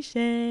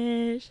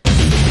pieces.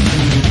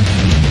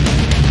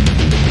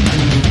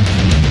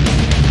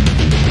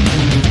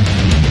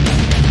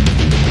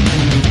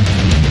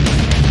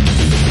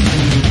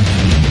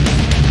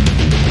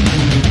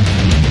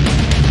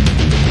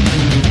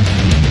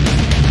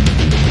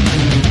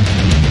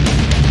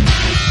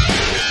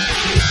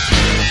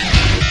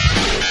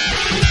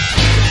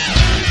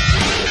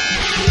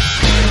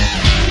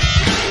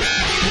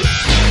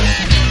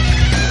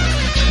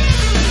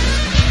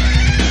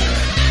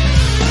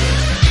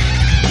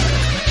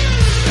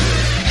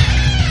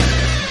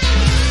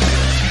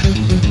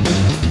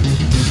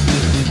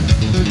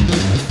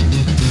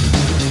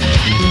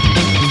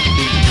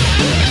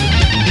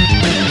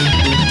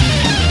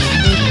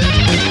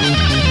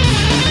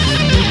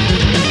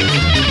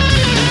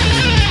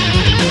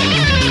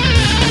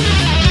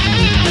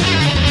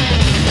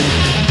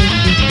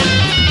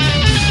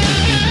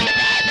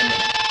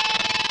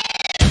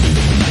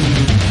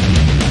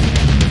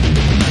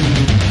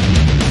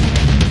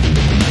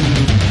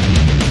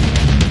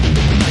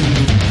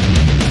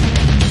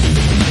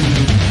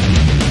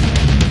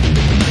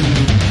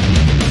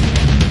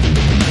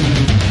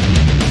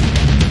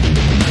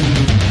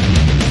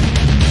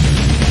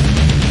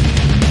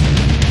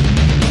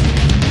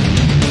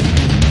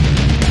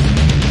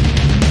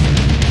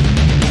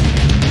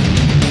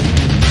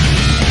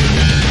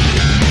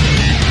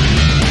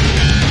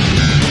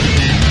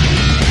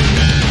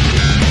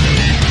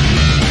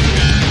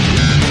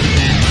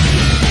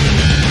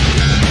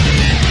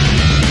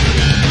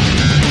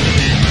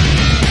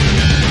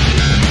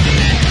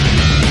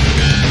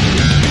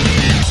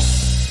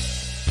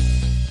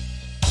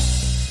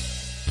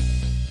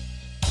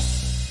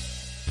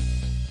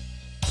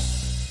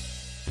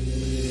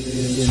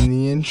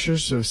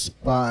 interest of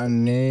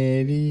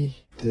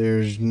spontaneity,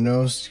 there's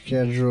no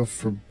schedule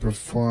for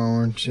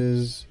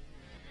performances.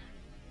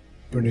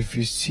 But if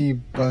you see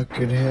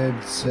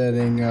Buckethead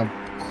setting up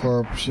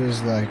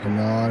corpses like an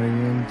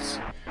audience,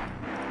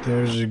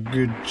 there's a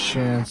good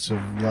chance of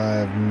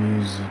live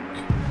music.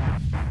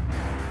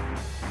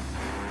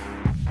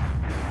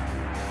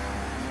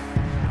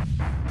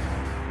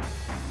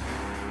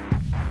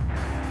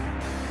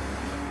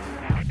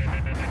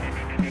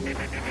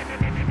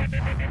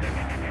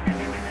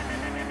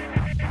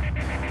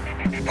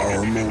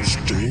 Our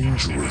most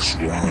dangerous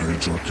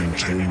rides are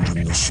contained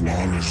in the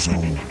slaughter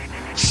zone.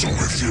 So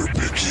if you're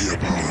picky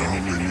about how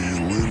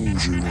many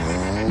limbs you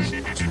have,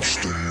 then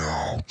stay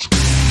out.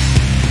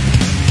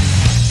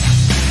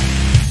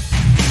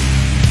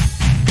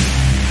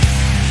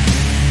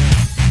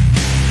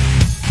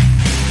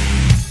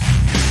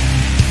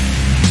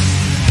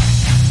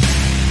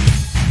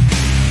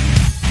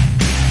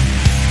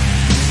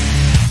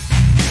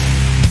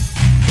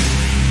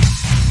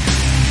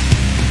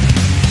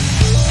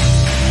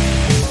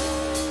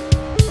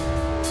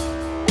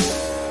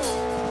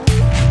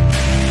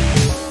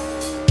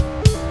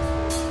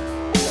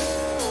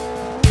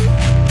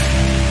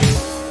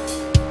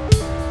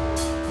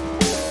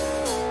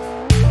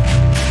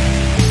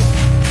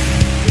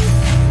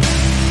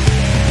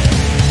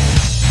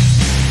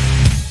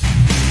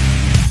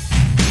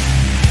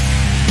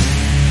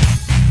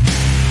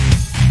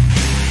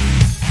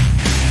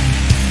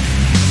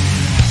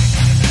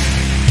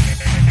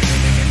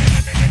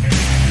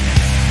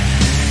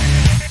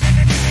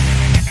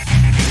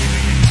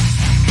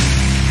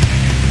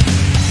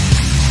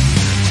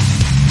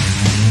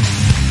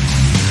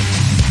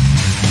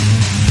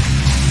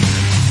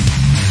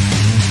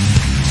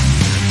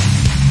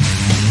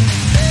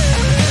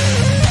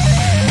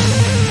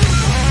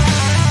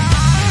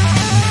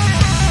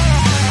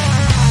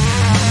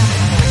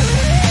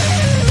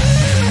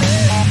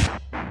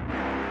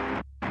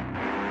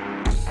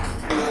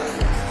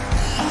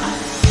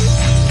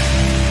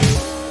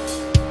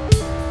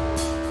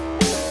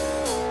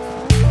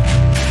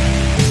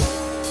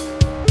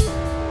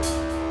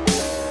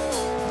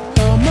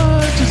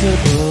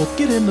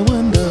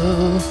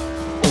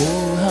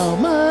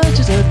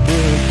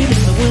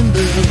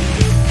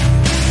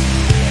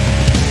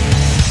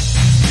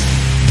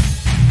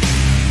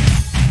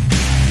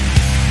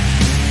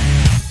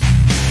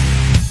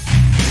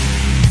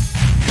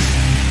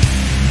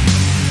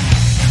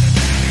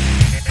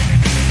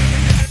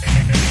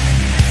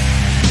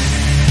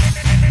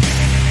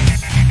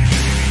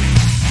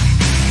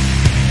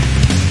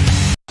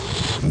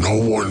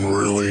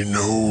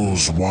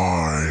 knows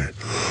why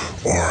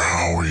or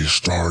how he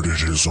started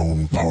his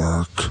own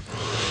park,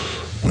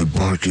 but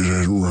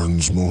Buckethead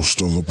runs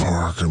most of the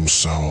park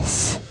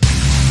himself.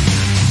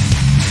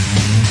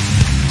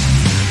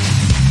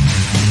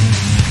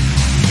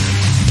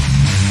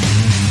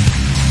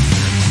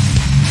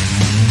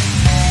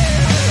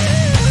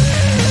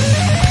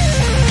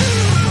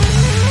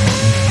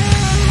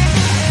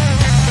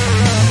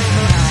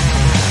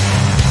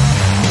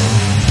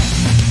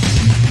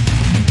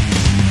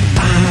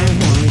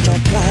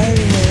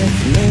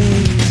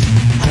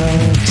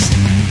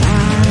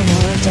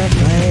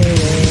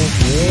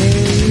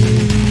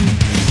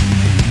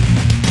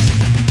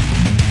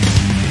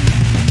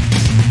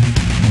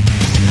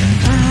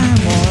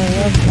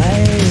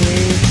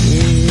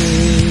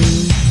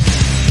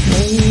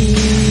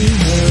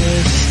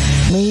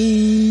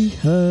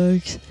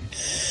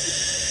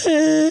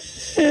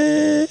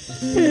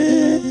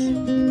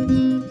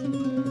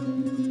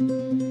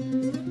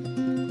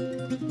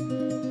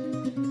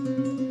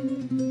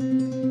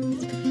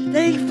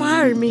 They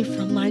fired me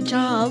from my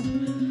job.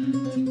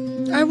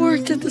 I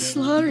worked at the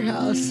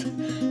slaughterhouse,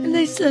 and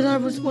they said I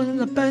was one of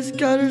the best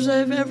gutters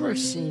I've ever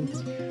seen.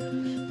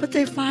 But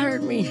they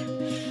fired me.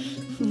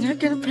 And they're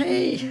gonna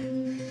pay.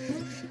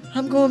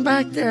 I'm going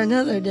back there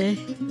another day.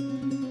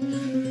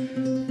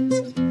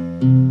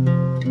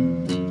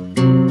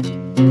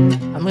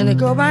 I'm gonna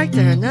go back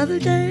there another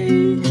day.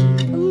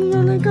 I'm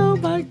gonna go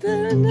back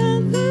there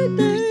another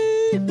day.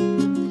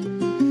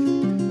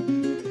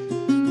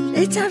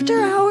 It's after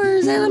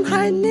hours and I'm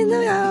hiding in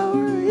the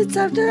hour. It's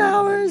after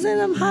hours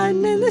and I'm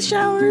hiding in the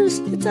showers.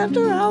 It's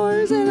after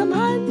hours and I'm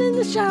hiding in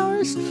the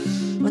showers.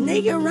 When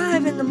they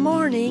arrive in the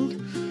morning,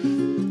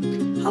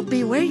 I'll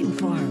be waiting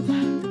for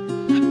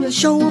them. I'm gonna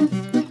show them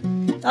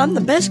I'm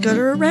the best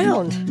gutter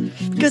around,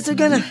 because they're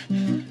gonna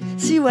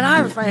see what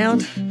I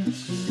found.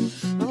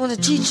 I'm gonna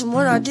teach them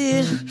what I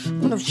did. I'm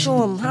gonna show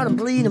them how to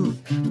bleed them.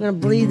 I'm gonna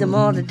bleed them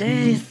all to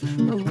death.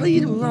 I'm gonna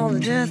bleed them all to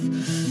death.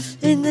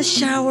 In the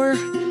shower.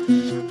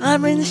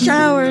 I'm in the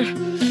shower.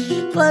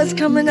 Blood's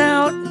coming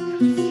out.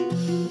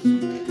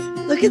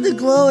 Look at the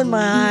glow in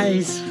my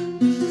eyes.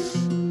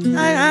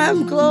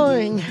 I'm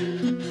glowing.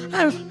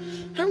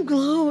 I'm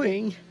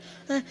glowing.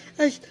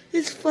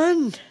 It's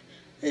fun.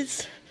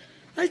 It's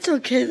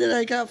okay that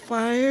I got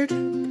fired.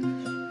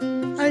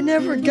 I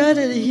never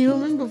gutted a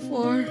human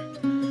before,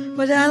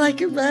 but I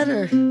like it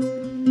better.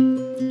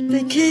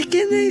 They kick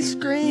and they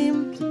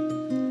scream.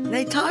 And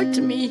they talk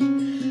to me.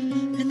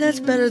 And that's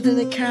better than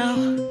a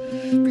cow.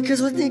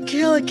 Because when they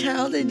kill a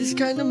cow, they just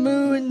kind of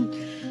moo and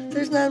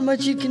there's not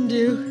much you can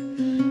do.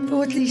 But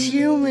with these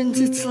humans,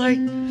 it's like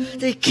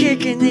they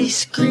kick and they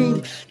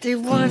scream. They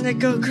want to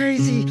go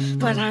crazy,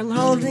 but I'm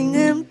holding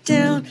them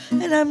down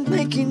and I'm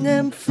making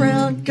them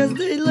frown because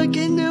they look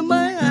into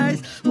my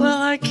eyes.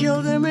 Well, I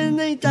kill them and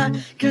they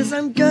die because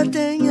I'm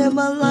gutting them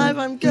alive.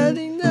 I'm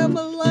gutting them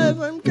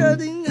alive. I'm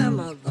gutting them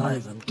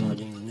alive. I'm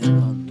gutting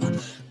them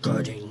alive.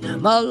 Gutting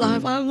them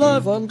alive. I'm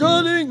alive. I'm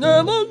gutting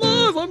them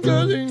alive. I'm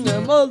gutting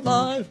them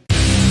alive.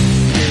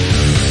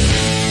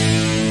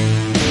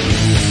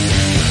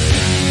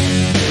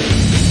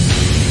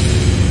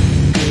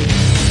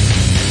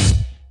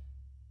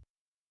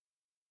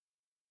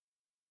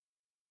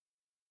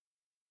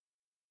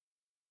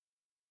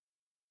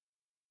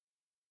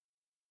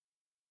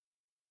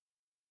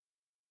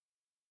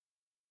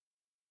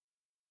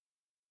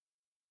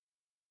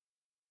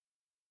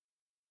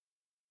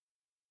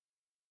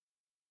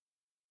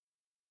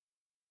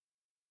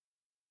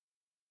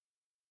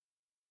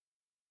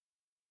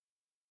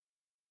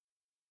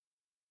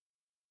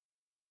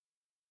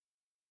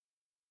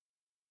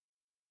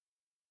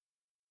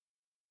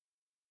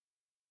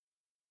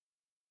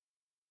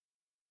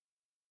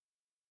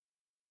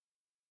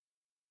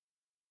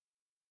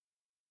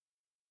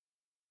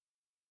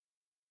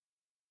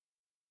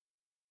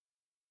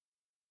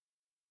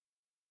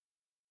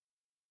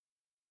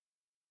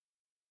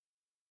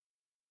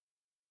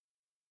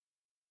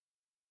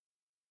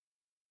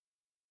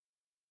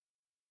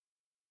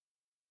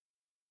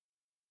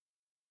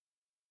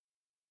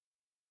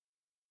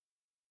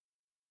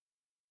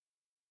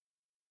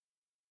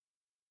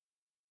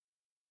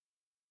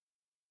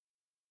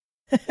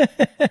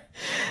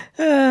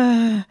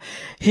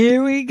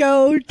 Here we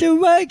go to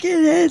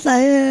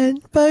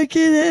Bucketheadland,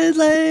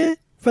 Bucketheadland,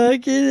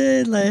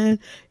 Bucketheadland.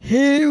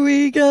 Here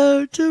we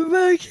go to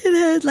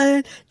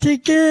Bucketheadland to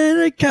get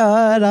a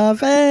cut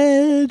off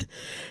head.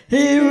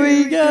 Here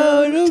we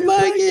go to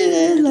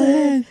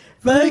Bucketheadland,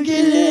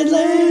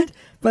 Bucketheadland,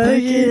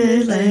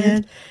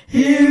 Bucketheadland.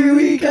 Here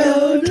we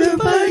go to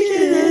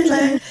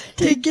Bucketheadland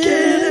to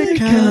get a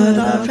cut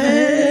off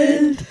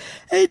head.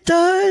 It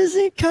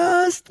doesn't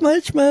cost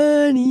much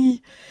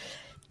money.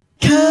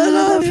 Cut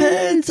off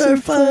heads are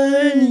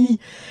funny.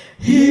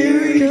 Here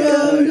we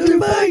go to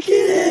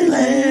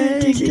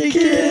Bucketheadland to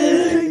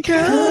get a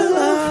cut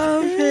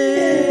off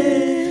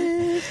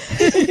head.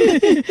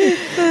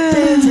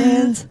 Dance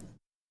hands.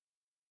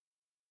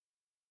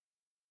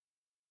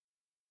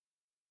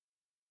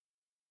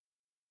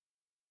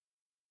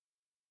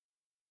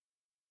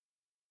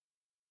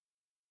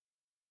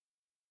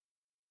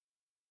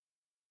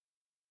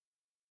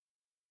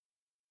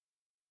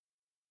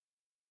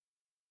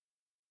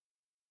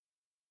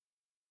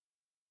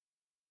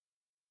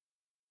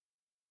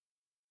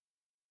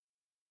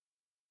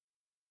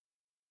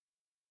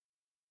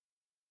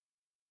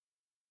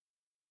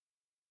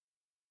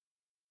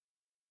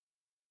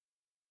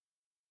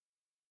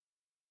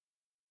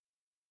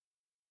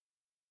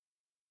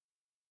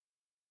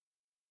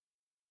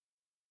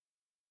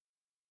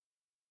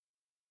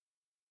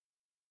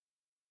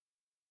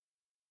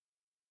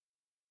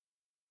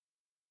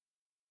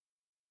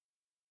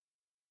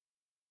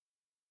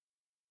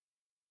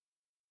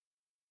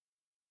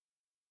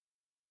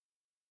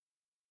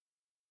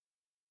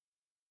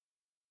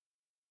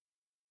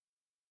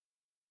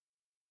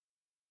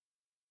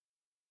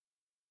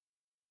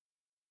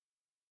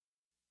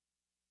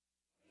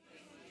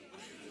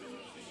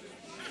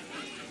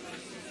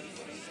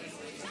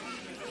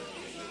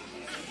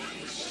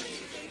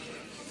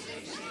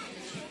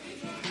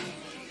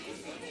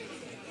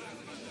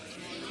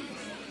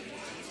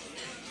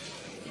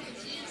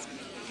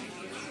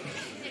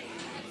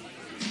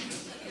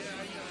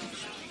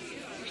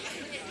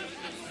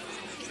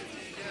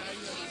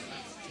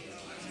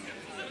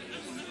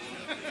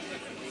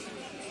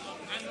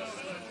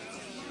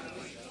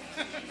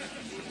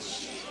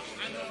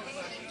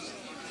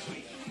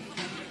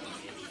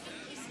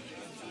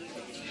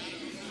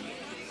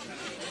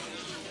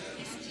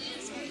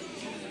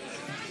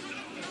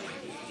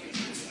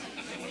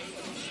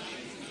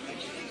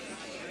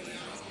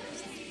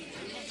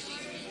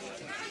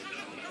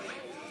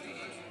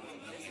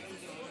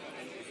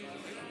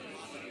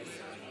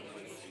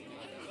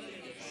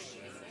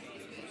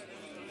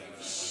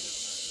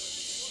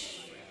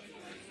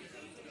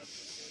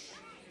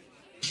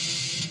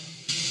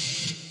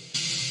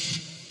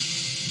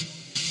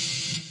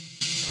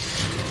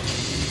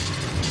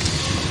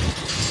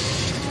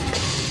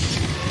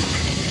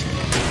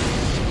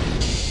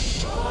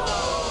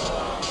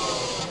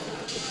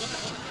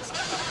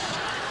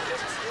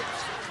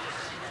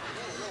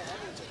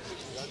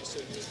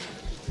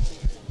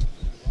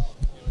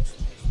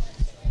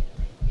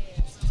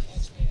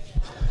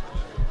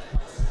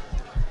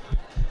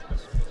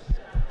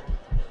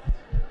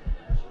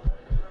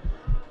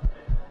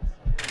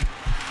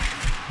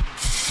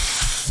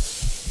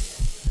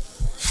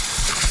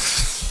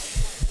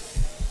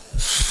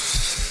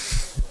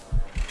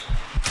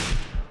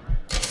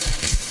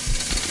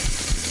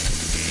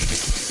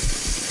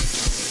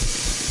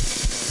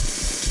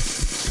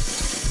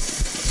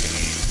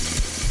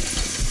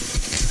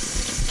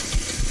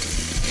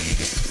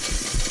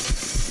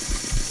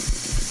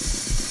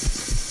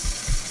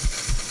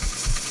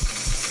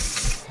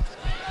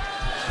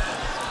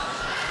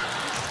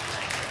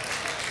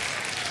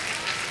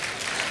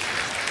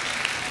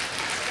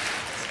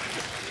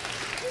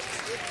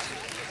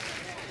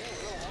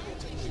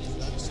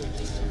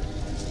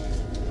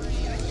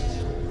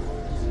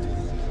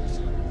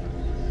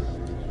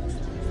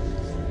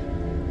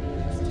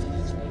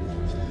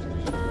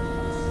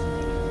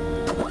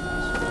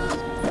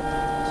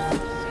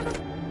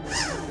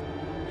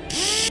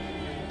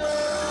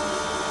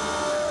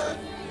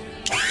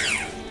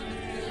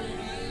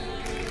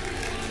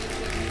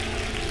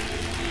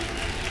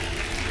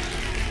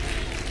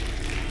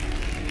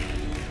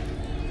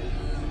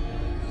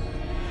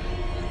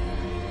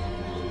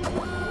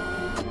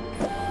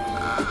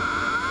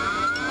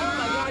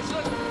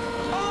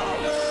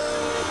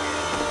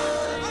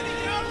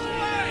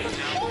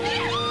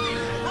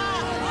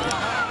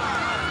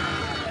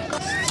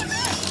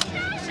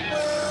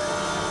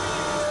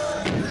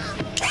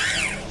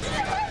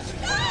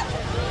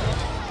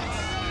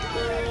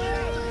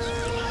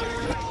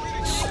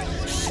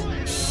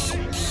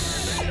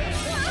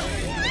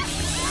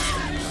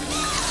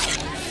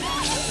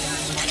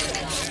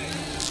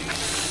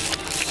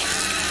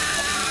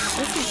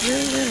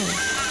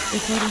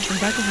 reporting from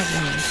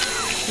Bucketheadland.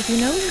 If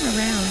you're nosing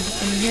around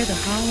and you hear the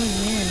howling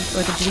wind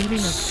or the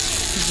bleating of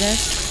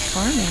possessed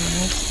farm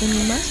animals, then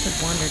you must have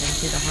wandered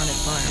into the haunted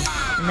farm,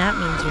 and that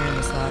means you're in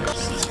the slaughter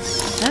zone.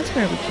 That's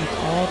where we keep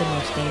all the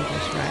most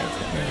dangerous rides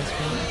that made us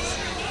famous.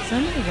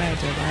 Some of the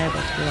rides are liable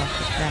to go off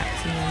the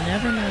tracks, and you'll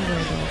never know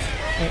where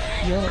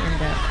you'll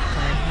end up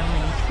by how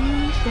many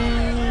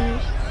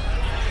Tuesdays.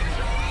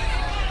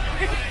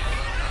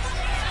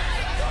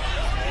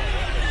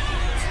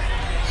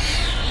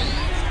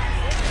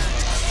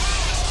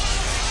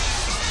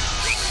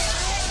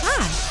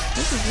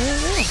 This is real.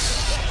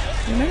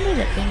 Remember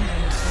that things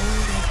are as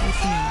old as they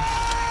seem.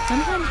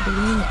 Sometimes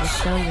balloons will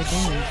spell your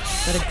doom,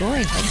 but a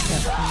gory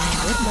headstep can mean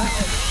good luck.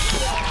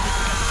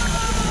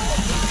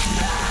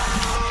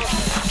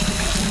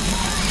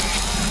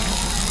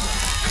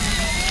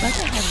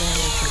 Bucketheadland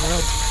is the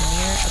world's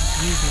premier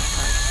amusement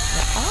park,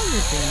 where all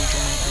your dreams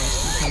and nightmares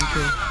can come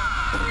true.